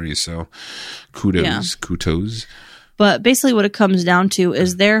this story. So kudos. But basically what it comes down to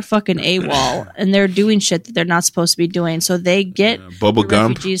is they're fucking AWOL and they're doing shit that they're not supposed to be doing. So they get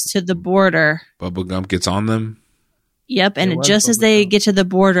refugees to the border. Bubba Gump gets on them. Yep, and just as they get to the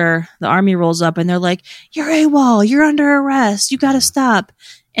border, the army rolls up and they're like, "You're AWOL, you're under arrest, you gotta stop."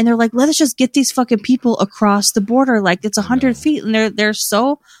 And they're like, "Let us just get these fucking people across the border, like it's 100 feet." And they're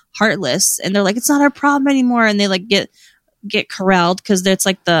so heartless, and they're like, "It's not our problem anymore." And they like get corralled because it's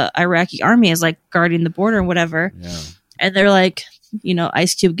like the Iraqi army is like guarding the border and whatever. Yeah. And they're like, you know,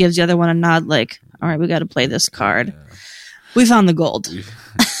 Ice Cube gives the other one a nod, like, "All right, we got to play this card. Yeah. We found the gold."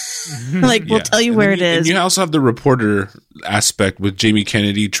 Like, we'll tell you where it is. And you also have the reporter aspect with Jamie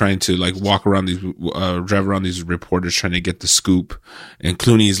Kennedy trying to like drive around these reporters trying to get the scoop. And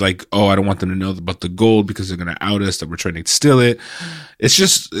Clooney's like, "Oh, I don't want them to know about the gold because they're going to out us that we're trying to steal it." It's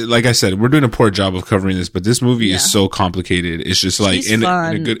just, like I said, we're doing a poor job of covering this, but this movie is so complicated. It's just like in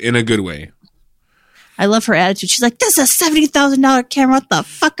a good way. I love her attitude. She's like, "This is a $70,000 camera. What the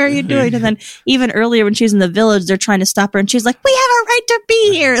fuck are you doing?" And then even earlier when she's in the village, they're trying to stop her, and she's like, "We have a right to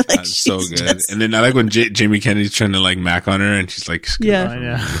be here." Like, that's so good. And then I like when Jamie Kennedy's trying to like mac on her, and she's like, "Yeah,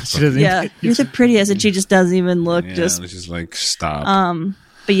 you're the prettiest," and she just doesn't even look. Just like stop.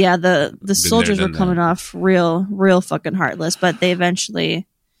 But yeah, the soldiers were coming off real fucking heartless, but they eventually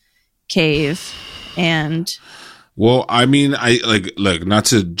cave and. Well, I mean, look, not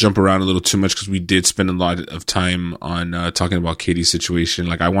to jump around a little too much because we did spend a lot of time on talking about Katie's situation.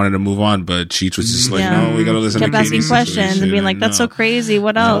 Like, I wanted to move on, but Cheech was just like, "No, we got to listen to Katie's situation." Kept asking questions and being like, "That's so crazy.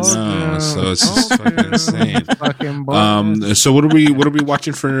 What else?" So it's just fucking insane. So what are we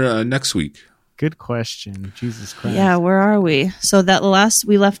watching for next week? Good question. Jesus Christ. Yeah, where are we? So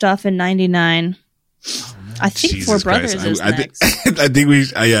we left off in 99. I think Jesus Four Brothers Christ. Is next.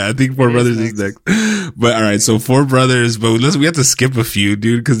 I think Four Brothers is next. But all right, so Four Brothers, but we have to skip a few,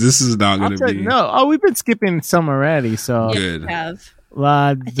 dude, because this is not going to be. No, we've been skipping some already. So good. We have.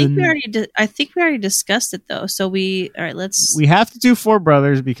 I think we already discussed it though. So we have to do Four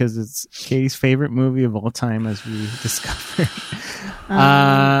Brothers because it's Katie's favorite movie of all time, as we discovered.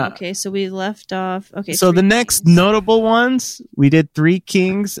 Okay, so we left off. Okay, so the next notable ones, we did Three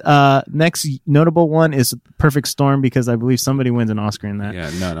Kings. Next notable one is Perfect Storm because I believe somebody wins an Oscar in that.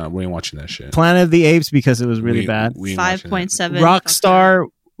 Yeah, no, we ain't watching that shit. Planet of the Apes because it was really bad. 5.7. Rockstar,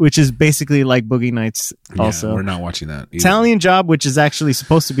 which is basically like Boogie Nights. Also, yeah, we're not watching that. Either. Italian Job, which is actually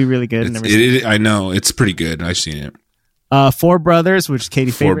supposed to be really good. I know it's pretty good. I've seen it. Four Brothers, which is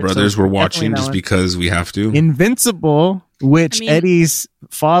Katie's favorite. Four Brothers, we're watching just because we have to. Invincible, which Eddie's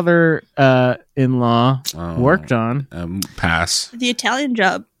father-in-law worked on. Pass. The Italian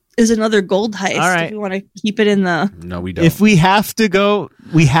Job is another gold heist. All right. If we want to keep it in the... No, we don't. If we have to go,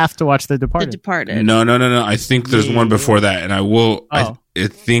 we have to watch The Departed. The Departed. No. I think there's one before that, and I will... I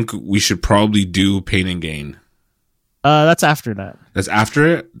think we should probably do Pain and Gain. That's after that. That's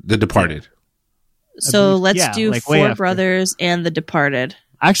after it? The Departed. So let's do Four Brothers and The Departed.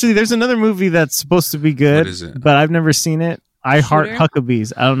 Actually, there's another movie that's supposed to be good, but I've never seen it. I Heart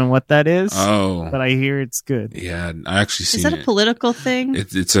Huckabees. I don't know what that is. But I hear it's good. Yeah, I actually seen it. Is that a political thing?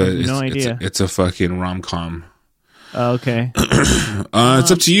 It's no idea. It's a fucking rom-com. Okay.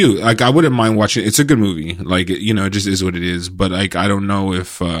 It's up to you. Like, I wouldn't mind watching. It's a good movie. Like, you know, it just is what it is. But like, I don't know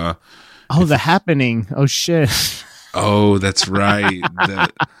if. The Happening. Oh shit. Oh, that's right.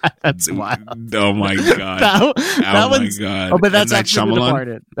 That's wild. Oh my god. God. Oh, but that's after The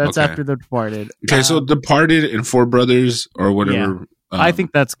Departed. That's after The Departed. Okay, so Departed and Four Brothers or whatever. Yeah. I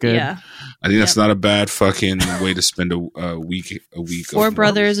think that's good. Yeah. I think that's not a bad fucking way to spend a week. Four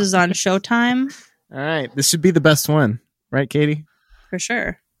Brothers is on Showtime. All right, this should be the best one, right, Katie? For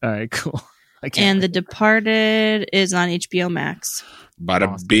sure. All right, cool. And The Departed is on HBO Max.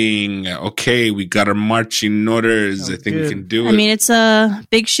 Bada bing. Okay, we got our marching orders. I think we can do it. I mean, it's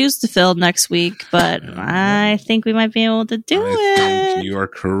big shoes to fill next week, but I think we might be able to do it. I think you are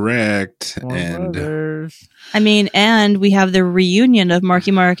correct. And we have the reunion of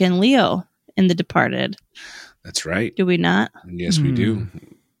Marky Mark and Leo in The Departed. That's right. Do we not? Yes, we do.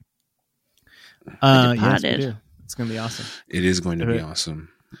 Yes, we do. It's going to be awesome. It is going to be awesome.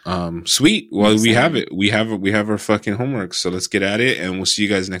 Sweet. Well, we have it. We have our fucking homework. So let's get at it, and we'll see you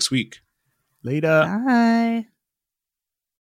guys next week. Later. Bye.